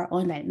countries are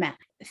on that map.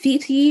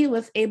 CT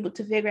was able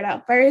to figure it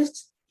out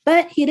first,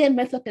 but he didn't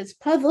mess up his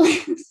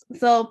puzzles,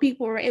 so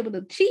people were able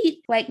to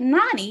cheat, like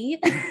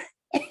Nani,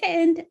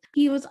 and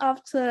he was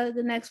off to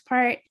the next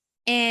part.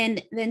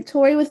 And then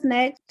Tori was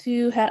next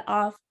to head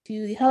off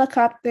to the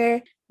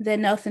helicopter.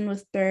 Then Nelson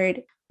was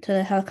third to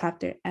the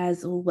helicopter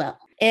as well.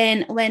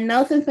 And when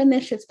Nelson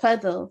finished his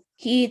puzzle,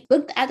 he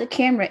looked at the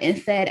camera and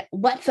said,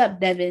 "What's up,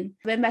 Devin?"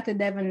 Went back to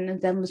Devin,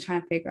 and Devin was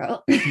trying to figure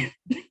out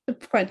the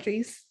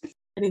countries.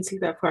 I didn't see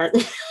that part.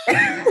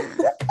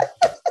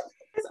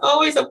 It's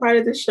always a part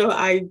of the show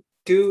I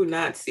do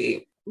not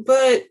see.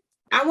 But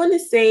I want to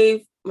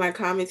save my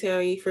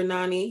commentary for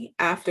Nani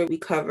after we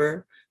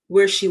cover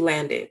where she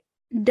landed.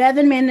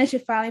 Devin managed to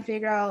finally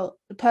figure out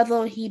the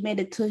puzzle. He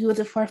was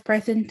the fourth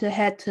person to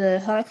head to the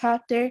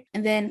helicopter.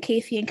 And then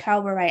Casey and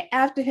Kyle were right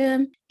after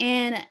him.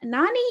 And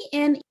Nani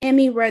and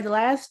Emmy were the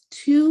last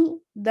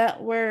two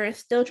that were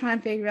still trying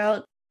to figure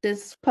out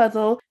this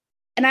puzzle.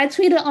 And I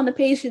tweeted on the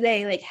page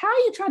today, like, how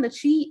are you trying to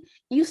cheat?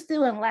 You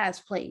still in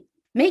last place.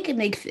 Make it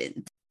make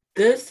sense.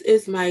 This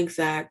is my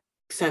exact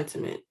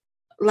sentiment.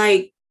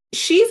 Like,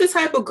 she's the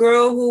type of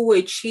girl who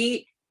would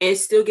cheat and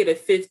still get a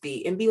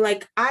 50 and be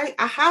like,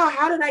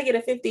 how did I get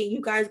a 50? You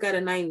guys got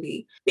a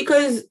 90,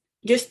 because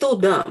you're still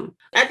dumb.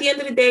 At the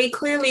end of the day,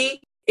 clearly,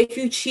 if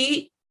you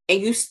cheat and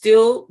you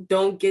still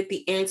don't get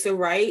the answer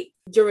right,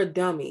 you're a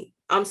dummy.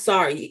 I'm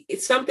sorry.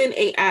 It's something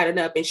ain't adding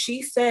up. And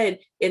she said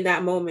in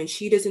that moment,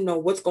 she doesn't know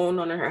what's going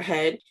on in her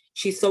head.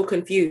 She's so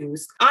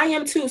confused. I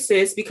am too,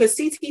 sis, because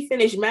CT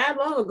finished mad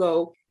long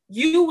ago.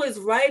 You was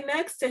right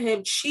next to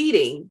him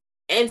cheating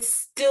and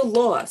still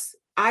lost.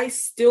 I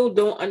still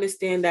don't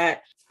understand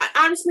that.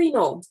 Honestly,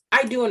 no,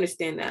 I do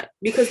understand that,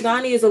 because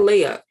Nani is a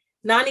layup.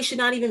 Nani should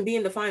not even be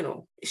in the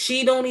final.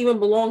 She don't even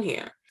belong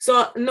here.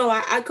 So no,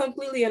 I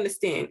completely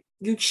understand.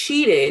 You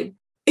cheated.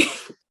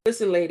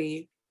 Listen,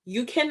 lady,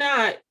 you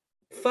cannot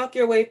fuck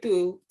your way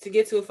through to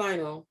get to a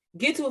final.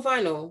 Get to a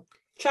final.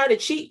 Try to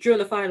cheat during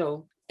the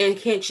final and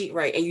can't cheat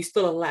right, and you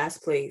still in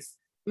last place.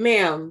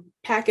 Ma'am,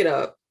 pack it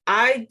up.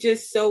 I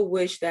just so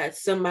wish that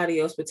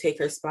somebody else would take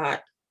her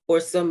spot, or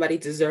somebody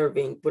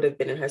deserving would have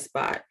been in her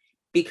spot.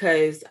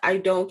 Because I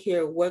don't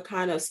care what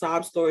kind of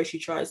sob story she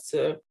tries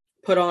to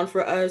put on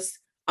for us,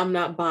 I'm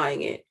not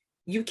buying it.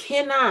 You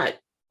cannot.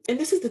 And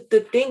this is the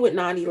thing with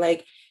Nani,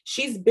 like,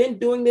 she's been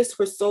doing this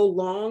for so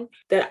long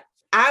that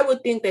I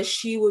would think that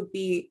she would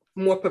be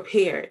more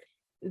prepared.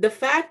 The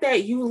fact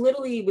that you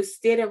literally was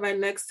standing right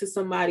next to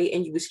somebody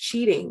and you was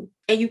cheating,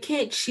 and you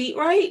can't cheat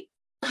right?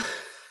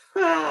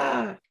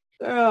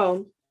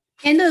 Girl.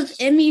 And those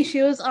Emmy,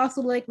 she was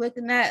also like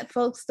looking at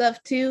folk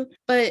stuff too,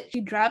 but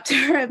she dropped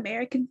her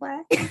American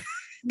flag.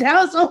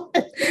 That was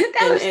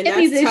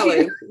Emmy's that's telling.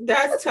 issue.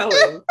 That's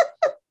telling.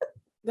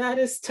 That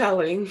is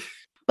telling.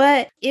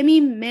 But Emmy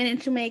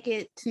managed to make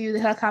it to the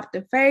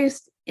helicopter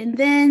first, and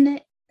then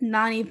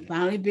Nani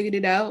finally figured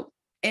it out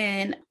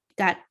and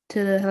got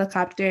to the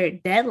helicopter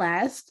dead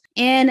last.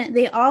 And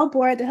they all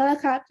board the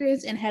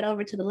helicopters and head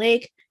over to the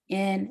lake.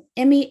 And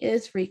Emmy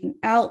is freaking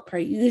out per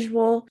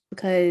usual,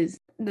 because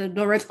the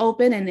door was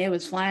open and it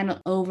was flying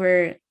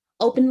over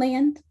open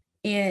land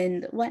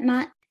and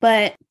whatnot.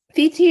 But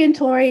CT and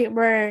Tori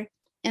were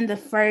in the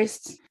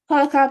first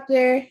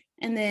helicopter,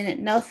 and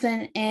then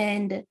Nelson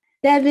and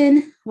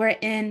Devin were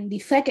in the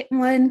second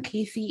one.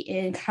 Casey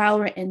and Kyle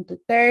were in the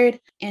third.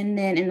 And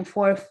then in the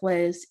fourth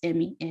was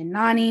Emmy and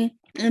Nani.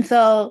 And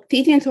so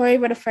CT and Tori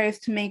were the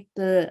first to make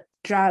the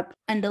drop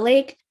on the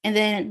lake. And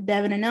then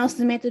Devin and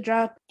Nelson made the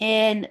drop.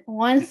 And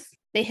once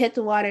they hit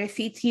the water,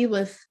 CT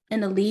was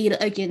in the lead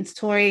against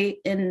Tori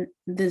in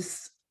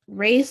this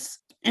race.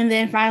 And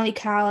then finally,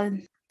 Kyle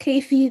and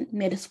Casey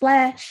made a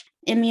splash.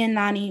 Emmy and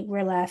Nani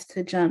were last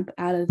to jump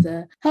out of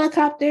the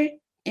helicopter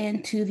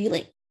into the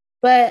lake.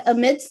 But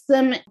amidst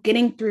them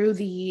getting through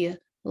the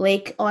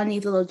lake on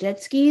these little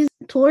jet skis,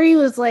 Tori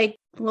was like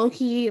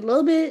low-key a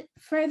little bit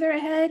further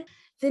ahead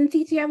than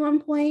CT at one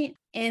point.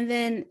 And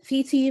then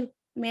CT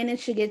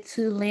managed to get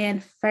to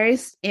land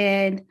first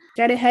and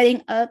started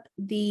heading up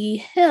the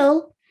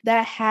hill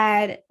that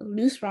had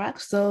loose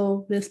rocks.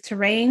 So this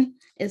terrain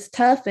is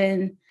tough,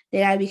 and They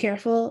gotta be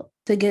careful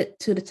to get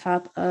to the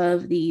top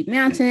of the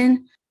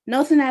mountain.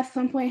 Nelson at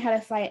some point had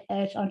a slight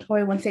edge on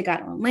Tori once they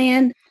got on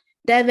land.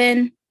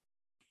 Devin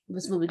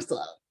was moving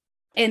slow.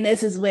 And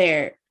this is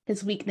where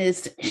his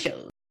weakness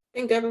shows. I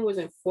think Devin was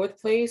in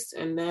fourth place,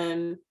 and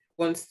then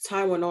once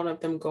time went on of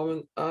them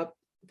going up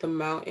the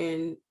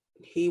mountain,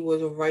 he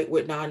was right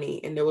with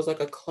Nani, and there was like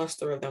a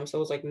cluster of them. So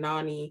it was like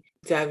Nani,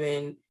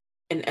 Devin,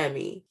 and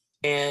Emmy,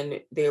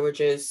 and they were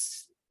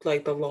just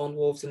like the lone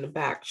wolves in the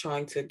back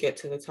trying to get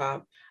to the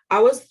top.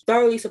 I was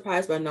thoroughly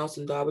surprised by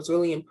Nelson, though. I was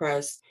really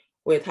impressed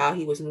with how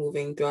he was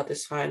moving throughout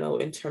this final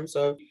in terms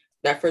of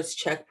that first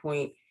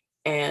checkpoint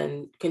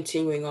and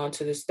continuing on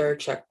to this third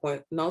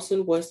checkpoint.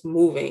 Nelson was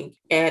moving,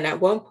 and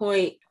at one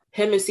point,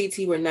 him and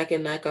CT were neck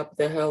and neck up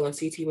the hill, and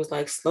CT was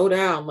like, slow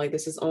down. Like,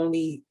 this is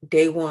only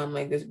day one.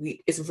 Like,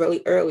 it's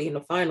really early in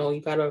the final.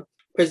 You got to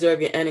preserve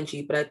your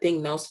energy. But I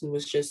think Nelson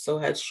was just so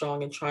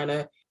headstrong and trying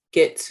to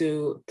get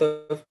to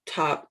the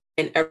top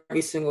in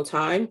every single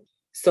time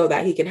so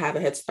that he can have a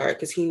head start,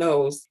 because he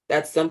knows that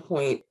at some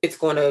point it's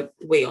going to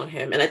weigh on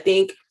him. And I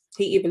think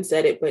he even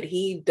said it, but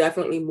he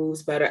definitely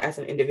moves better as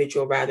an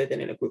individual rather than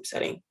in a group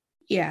setting.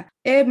 Yeah,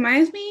 it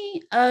reminds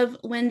me of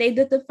when they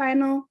did the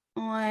final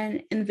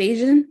on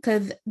Invasion,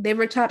 because they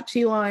were top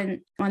two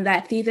on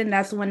that season.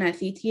 That's the one that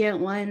CT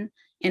had won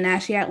and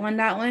Ashley had won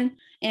that one.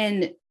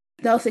 And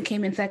Nelson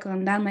came in second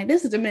on that. I'm like,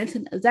 this is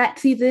reminiscent of that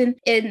season.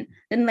 And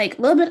then like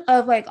a little bit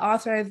of like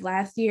All-Stars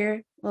last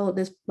year. Well,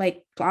 this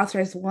like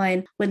All-Stars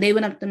won when they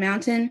went up the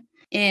mountain,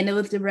 and it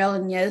was Darrell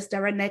and Yes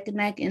that were neck and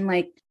neck, and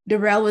like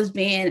Darrell was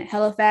being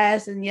hella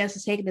fast and Yes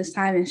was taking his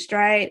time in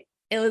stride.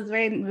 It was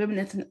very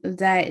reminiscent of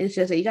that. It's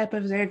just that you got to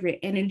preserve your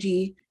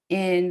energy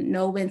and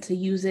know when to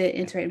use it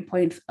in certain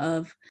points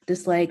of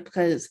this, like,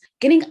 because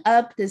getting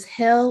up this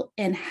hill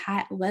in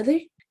hot weather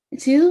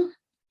too,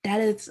 that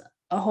is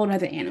a whole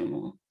nother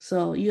animal.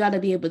 So you got to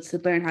be able to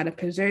learn how to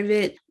preserve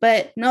it.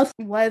 But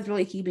Nelson was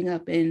really keeping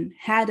up and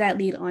had that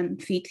lead on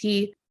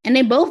CT, and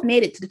they both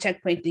made it to the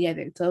checkpoint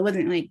together. So it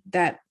wasn't like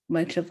that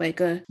much of like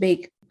a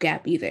big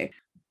gap either.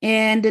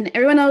 And then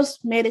everyone else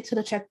made it to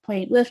the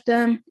checkpoint with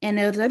them. And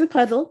there was another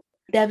puzzle.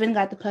 Devin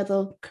got the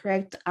puzzle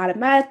correct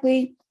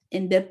automatically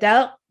and dipped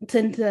out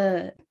to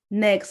the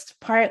next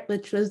part,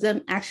 which was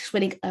them actually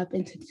splitting up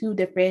into two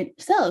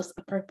different cells,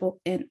 a purple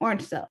and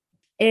orange cell.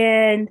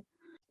 And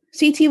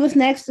CT was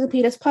next to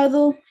complete his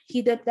puzzle.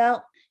 He dipped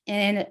out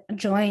and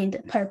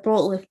joined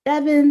purple with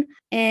Devin.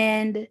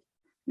 And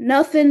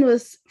Nelson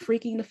was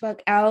freaking the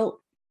fuck out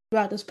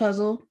throughout this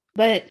puzzle,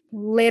 but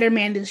later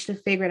managed to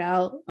figure it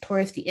out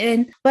towards the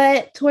end.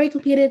 But Tori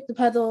completed the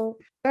puzzle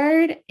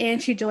third,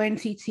 and she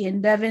joined CT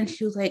and Devin.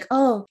 She was like,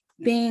 oh,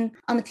 being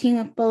on the team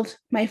with both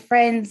my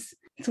friends,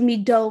 it's gonna be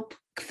dope,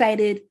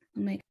 excited.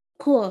 I'm like,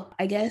 cool,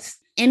 I guess.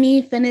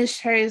 Emmy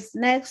finished hers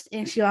next,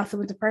 and she also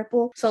went to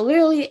purple. So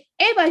literally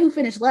everybody who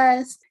finished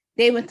last,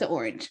 they went to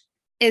orange.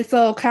 And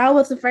so Kyle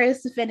was the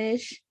first to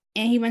finish,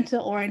 and he went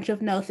to orange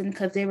with Nelson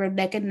because they were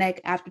neck and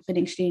neck after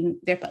finishing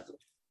their puzzle.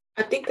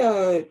 I think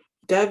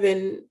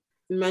Devin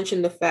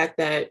mentioned the fact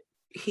that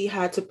he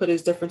had to put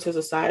his differences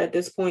aside at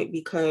this point,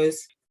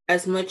 because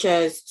as much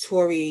as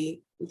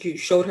Tori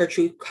showed her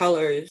true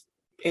colors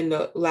in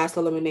the last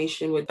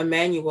elimination with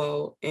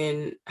Emmanuel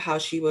and how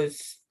she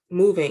was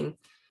moving,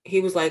 he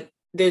was like,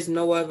 there's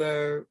no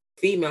other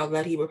female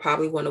that he would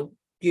probably want to,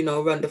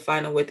 run the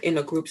final with in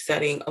a group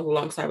setting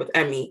alongside with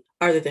Emmy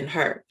other than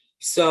her.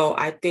 So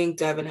I think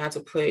Devin had to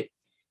put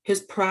his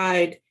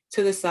pride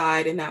to the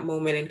side in that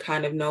moment and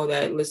kind of know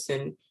that,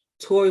 listen,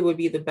 Tori would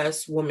be the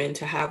best woman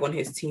to have on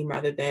his team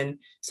rather than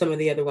some of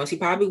the other ones. He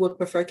probably would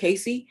prefer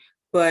Casey,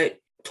 but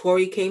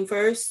Tori came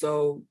first,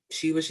 so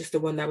she was just the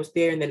one that was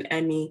there, and then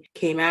Emmy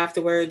came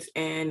afterwards,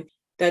 and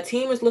that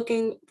team is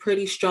looking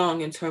pretty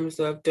strong in terms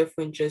of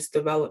different just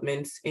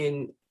developments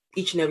in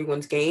each and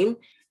everyone's game.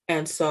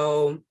 And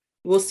so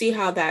we'll see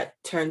how that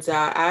turns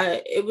out.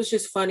 It was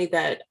just funny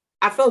that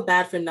I felt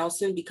bad for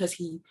Nelson because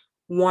he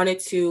wanted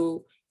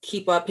to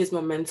keep up his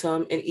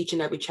momentum in each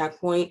and every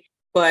checkpoint,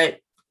 but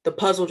the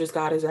puzzle just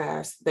got his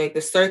ass. Like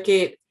the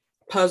circuit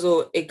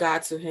puzzle, it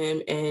got to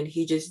him and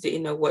he just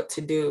didn't know what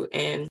to do.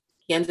 And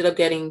he ended up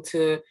getting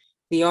to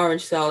the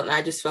orange cell. And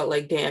I just felt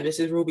like, damn, this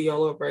is Ruby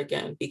all over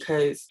again,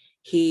 because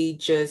he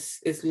just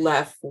is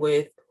left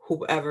with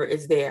whoever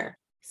is there.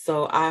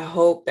 So I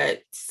hope that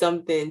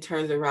something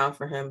turns around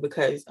for him,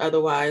 because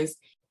otherwise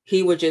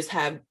he would just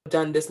have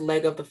done this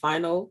leg of the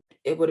final.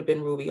 It would have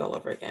been Ruby all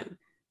over again.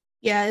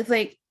 Yeah, it's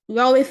like we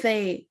always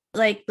say,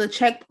 like the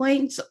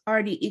checkpoints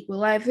are the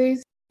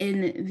equalizers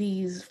in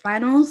these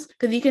finals,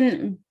 because you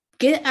can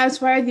get as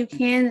far as you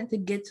can to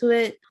get to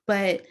it,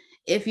 but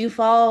if you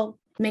fall,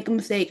 make a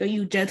mistake, or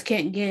you just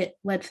can't get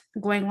what's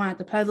going on at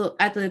the puzzle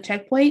at the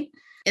checkpoint,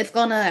 it's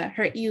gonna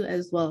hurt you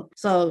as well.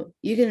 So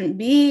you can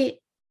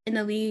be in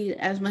the lead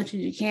as much as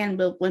you can,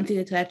 but once you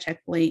get to that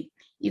checkpoint,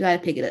 you gotta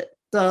pick it up.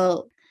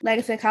 So like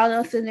I said, Kyle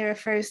Nelson, they were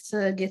first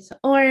to get to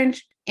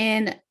orange,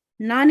 and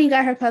Nani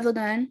got her puzzle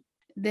done.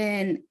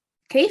 Then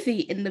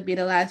Casey ended up being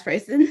the last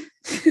person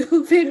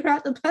to figure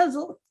out the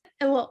puzzle.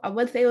 And well, I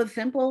would say it was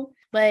simple,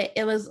 but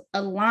it was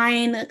a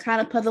line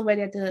kind of puzzle where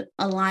they had to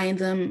align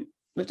them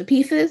with the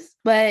pieces.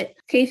 But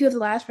Casey was the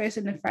last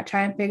person to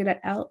try and figure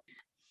that out.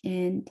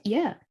 And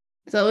yeah,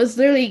 so it's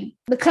literally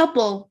the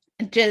couple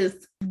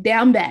just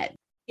down bad.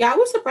 Yeah, I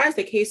was surprised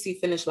that Casey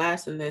finished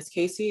last in this.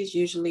 Casey is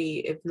usually,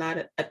 if not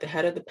at the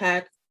head of the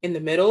pack, in the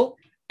middle.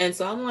 And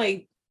so I'm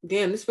like,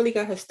 damn, this really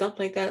got her stumped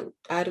like that.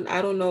 I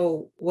don't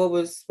know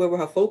where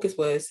her focus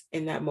was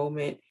in that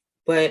moment.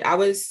 But I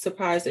was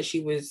surprised that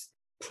she was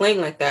playing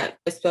like that,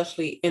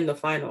 especially in the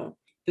final.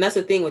 And that's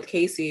the thing with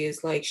Casey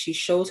is like she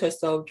shows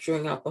herself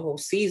during out the whole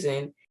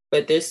season,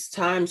 but there's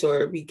times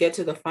where we get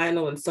to the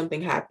final and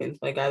something happens.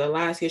 Like either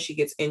last year she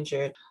gets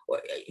injured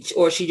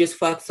or she just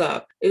fucks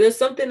up. There's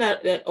something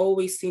that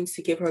always seems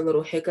to give her a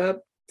little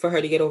hiccup for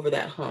her to get over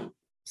that hump.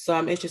 So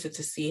I'm interested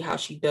to see how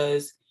she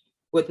does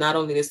with not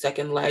only the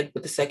second leg,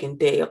 but the second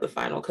day of the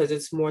final, because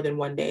it's more than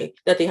one day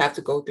that they have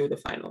to go through the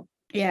final.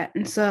 Yeah,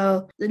 and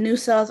so the new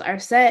cells are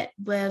set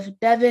with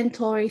Devin,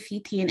 Tori,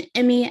 CT, and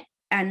Emmy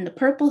and the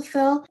purple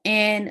cell,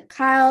 and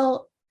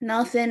Kyle,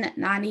 Nelson,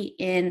 Nani,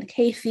 and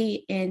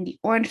Casey in the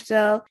orange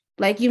cell.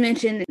 Like you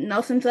mentioned,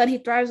 Nelson said he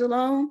thrives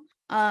alone,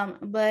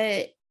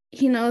 but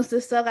he knows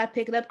the cell got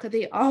picked up because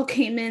they all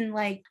came in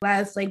like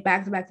last, like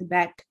back to back to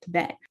back to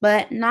back.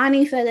 But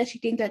Nani said that she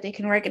thinks that they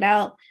can work it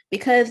out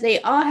because they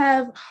all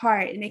have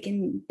heart and they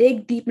can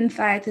dig deep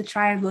inside to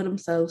try and will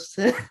themselves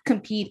to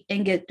compete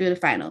and get through the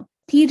final.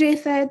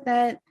 TJ said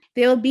that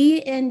they'll be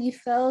in the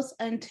cells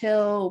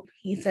until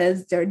he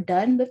says they're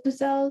done with the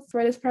cells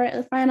for this part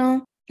of the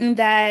final, and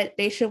that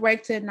they should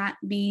work to not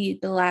be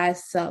the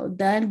last cell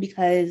done,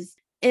 because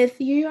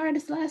if you are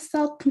this last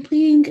cell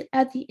completing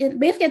at the end,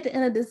 basically at the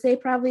end of this day,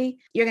 probably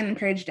you're going to be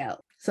purged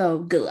out. So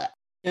good luck.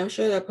 Yeah, I'm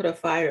sure that put a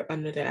fire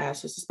under their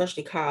asses,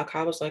 especially Kyle.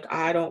 Kyle was like,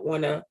 I don't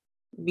want to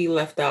be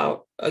left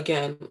out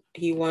again.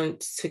 He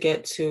wants to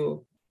get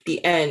to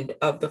the end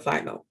of the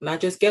final, not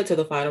just get to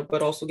the final,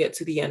 but also get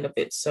to the end of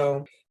it.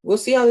 So we'll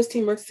see how this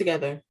team works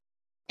together.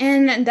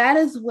 And that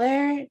is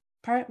where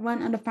part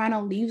one of the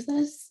final leaves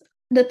us.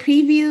 The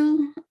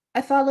preview,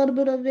 I saw a little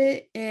bit of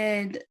it,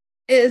 and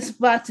it's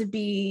about to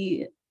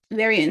be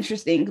very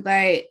interesting because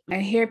I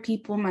hear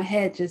people in my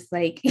head just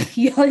like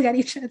yelling at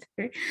each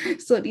other.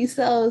 So these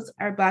cells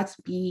are about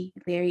to be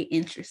very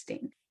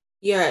interesting.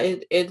 Yeah,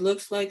 it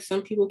looks like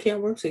some people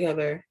can't work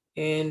together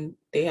and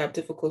they have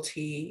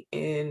difficulty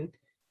in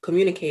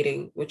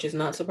communicating, which is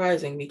not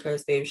surprising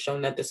because they've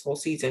shown that this whole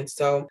season.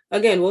 So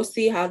again, we'll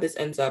see how this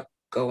ends up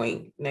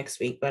going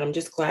next week. But I'm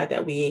just glad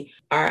that we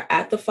are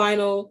at the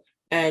final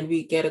and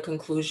we get a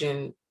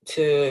conclusion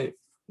to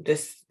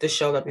the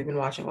show that we've been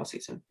watching all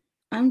season.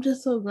 I'm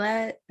just so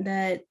glad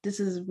that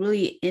this is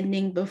really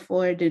ending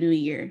before the new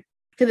year.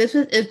 Because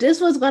if this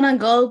was gonna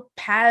go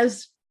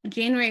past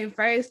January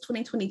 1st,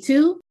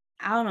 2022,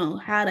 I don't know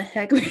how the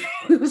heck we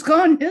was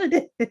going to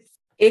do this.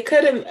 It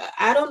could have,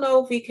 I don't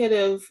know if we could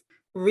have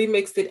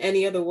remixed it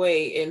any other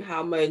way in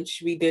how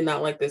much we did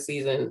not like this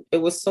season.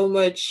 It's so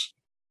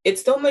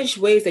much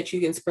ways that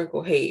you can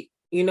sprinkle hate.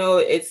 You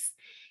know,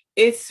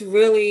 it's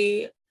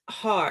really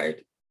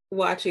hard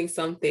watching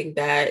something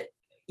that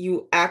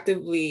you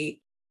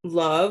actively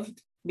loved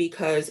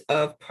because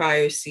of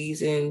prior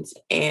seasons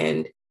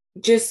and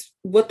just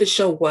what the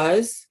show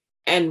was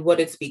and what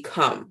it's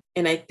become.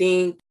 And I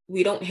think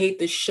we don't hate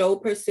the show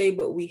per se,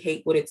 but we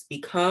hate what it's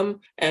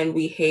become. And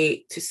we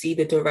hate to see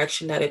the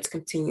direction that it's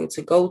continuing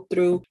to go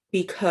through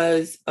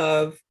because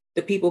of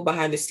the people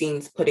behind the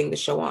scenes putting the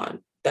show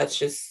on. That's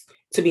just,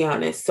 to be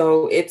honest.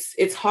 So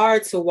it's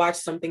hard to watch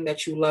something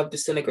that you love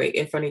disintegrate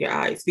in front of your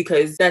eyes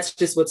because that's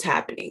just what's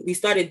happening. We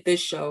started this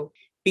show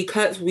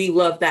because we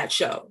love that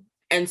show.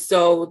 And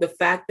so the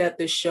fact that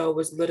the show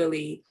was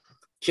literally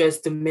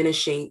just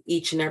diminishing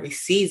each and every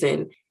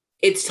season,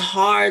 it's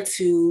hard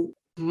to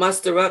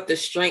muster up the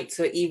strength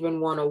to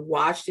even want to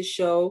watch the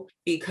show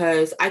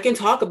because I can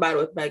talk about it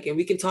with Megan.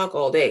 We can talk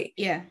all day.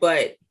 Yeah.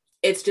 But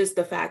it's just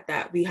the fact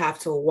that we have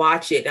to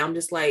watch it. I'm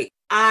just like,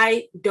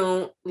 I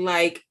don't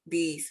like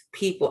these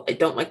people. I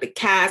don't like the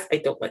cast. I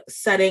don't like the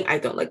setting. I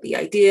don't like the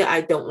idea.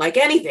 I don't like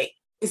anything.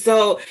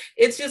 So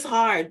it's just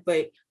hard,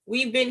 but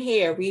we've been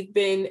here. We've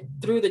been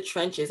through the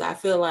trenches. I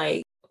feel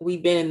like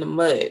we've been in the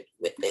mud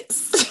with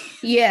this.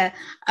 Yeah,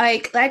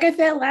 like I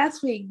said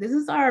last week, this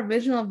is our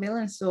original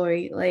villain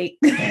story. Like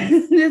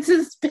this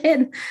has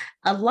been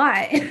a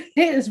lot. It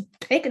is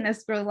picking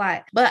us for a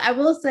lot. But I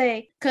will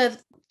say, because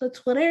the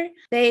Twitter,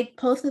 they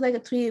posted like a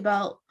tweet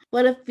about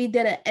what if we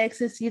did an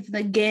exit season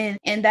again?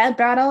 And that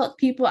brought out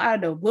people out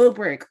of the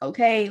woodwork,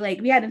 okay? Like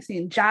we hadn't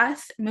seen Josh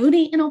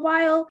Moody in a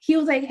while. He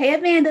was like, hey,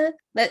 Amanda,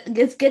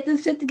 let's get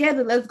this shit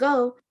together. Let's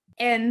go.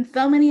 And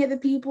so many of the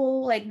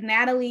people, like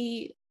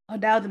Natalie, oh,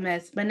 that was a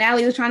mess. But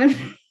Natalie was trying to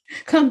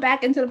come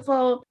back into the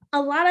fold.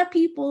 A lot of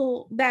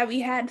people that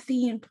we had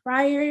seen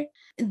prior,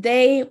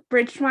 they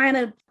were trying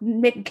to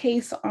make a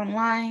case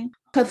online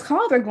because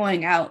calls are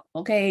going out.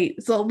 Okay,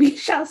 so we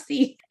shall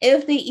see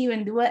if they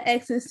even do an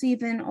exit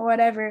season or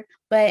whatever.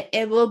 But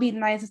it will be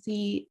nice to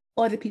see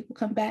other people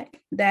come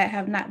back that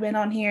have not been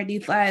on here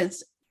these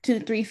last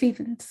 2-3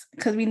 seasons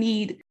because we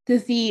need to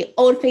see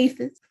old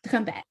faces to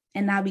come back.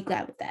 And I'll be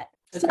glad with that.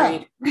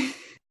 Agreed. So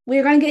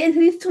we're going to get into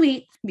these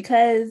tweets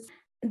because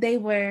they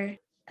were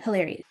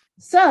hilarious.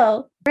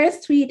 So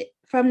first tweet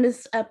from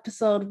this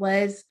episode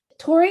was,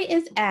 Tori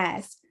is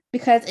ass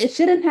because it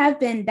shouldn't have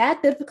been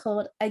that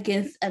difficult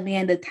against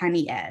Amanda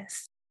tiny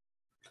ass.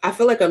 I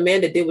feel like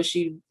Amanda did what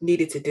she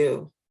needed to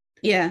do.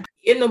 Yeah.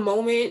 In the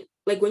moment,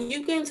 like when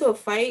you get into a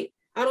fight,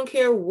 I don't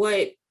care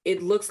what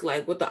it looks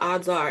like, what the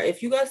odds are.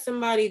 If you got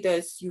somebody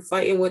that's you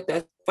fighting with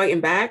that's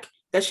fighting back,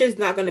 that shit's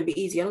not gonna be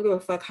easy. I don't give a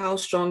fuck how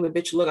strong the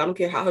bitch look. I don't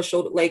care how her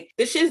shoulder, like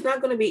this shit's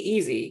not gonna be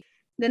easy.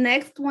 The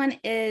next one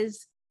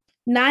is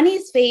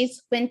Nani's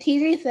face when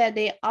TJ said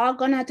they all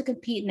gonna have to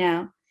compete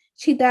now.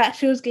 She thought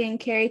she was getting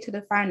carried to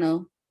the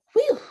final.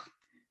 Whew.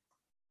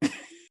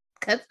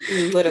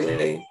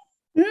 Literally.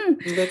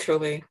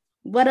 Literally.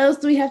 What else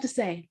do we have to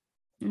say?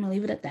 I'm gonna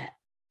leave it at that.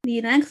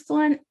 The next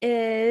one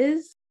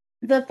is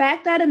the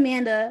fact that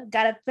Amanda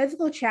got a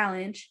physical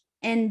challenge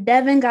and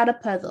Devin got a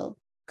puzzle.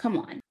 Come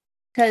on.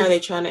 Are they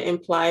trying to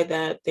imply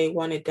that they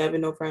wanted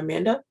Devin over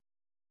Amanda?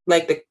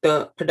 Like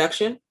the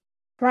production?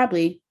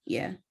 Probably,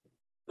 yeah.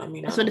 I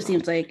mean, that's what it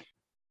seems like.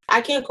 I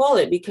can't call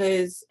it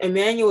because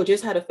Emmanuel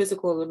just had a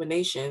physical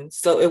elimination.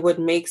 So it would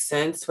make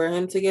sense for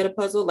him to get a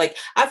puzzle. Like,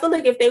 I feel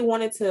like if they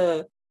wanted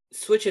to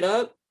switch it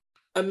up,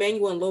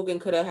 Emmanuel and Logan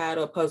could have had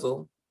a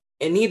puzzle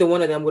and neither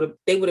one of them would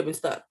have been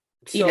stuck.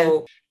 So yeah.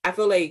 I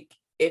feel like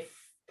if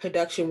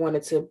production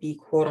wanted to be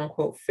quote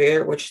unquote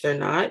fair, which they're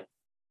not,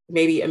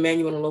 maybe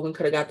Emmanuel and Logan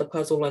could have got the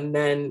puzzle and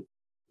then,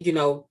 you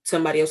know,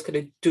 somebody else could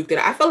have duked it.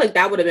 I felt like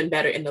that would have been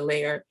better in the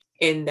layer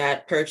in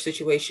that purge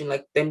situation,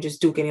 like them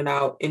just duking it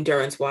out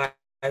endurance wise,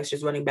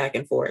 just running back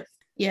and forth.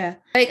 Yeah.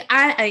 Like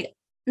I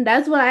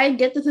that's what I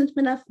get the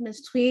sentiment of from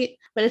this tweet,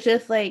 but it's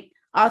just like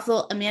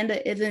also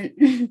Amanda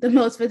isn't the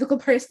most physical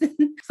person.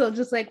 So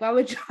just like, why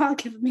would y'all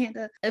give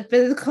Amanda a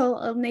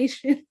physical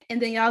elimination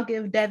and then y'all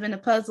give Devin a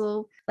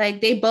puzzle? Like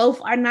they both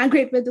are not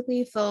great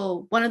physically.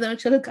 So one of them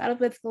should have got a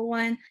physical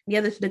one. The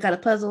other should have got a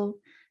puzzle.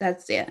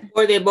 That's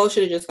Or they both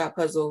should have just got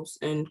puzzles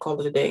and called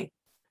it a day.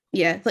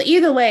 Yeah. So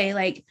either way,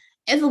 like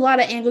it's a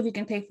lot of angles you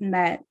can take from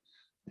that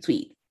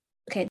tweet.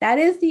 Okay, that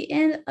is the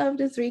end of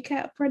this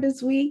recap for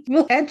this week.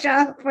 We'll catch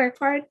y'all for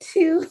part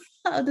 2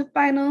 of the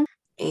final.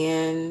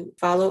 And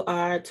follow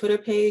our Twitter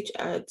page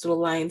at Dual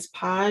Alliance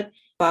Pod.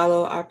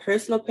 Follow our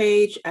personal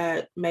page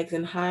at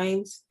Megan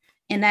Hines.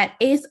 And at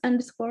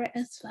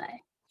Ace_S5.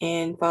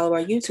 And follow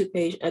our YouTube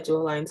page at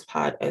Dual Alliance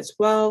Pod as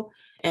well.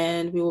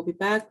 And we will be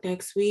back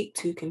next week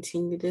to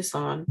continue this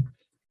on.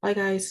 Bye,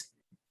 guys.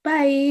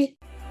 Bye.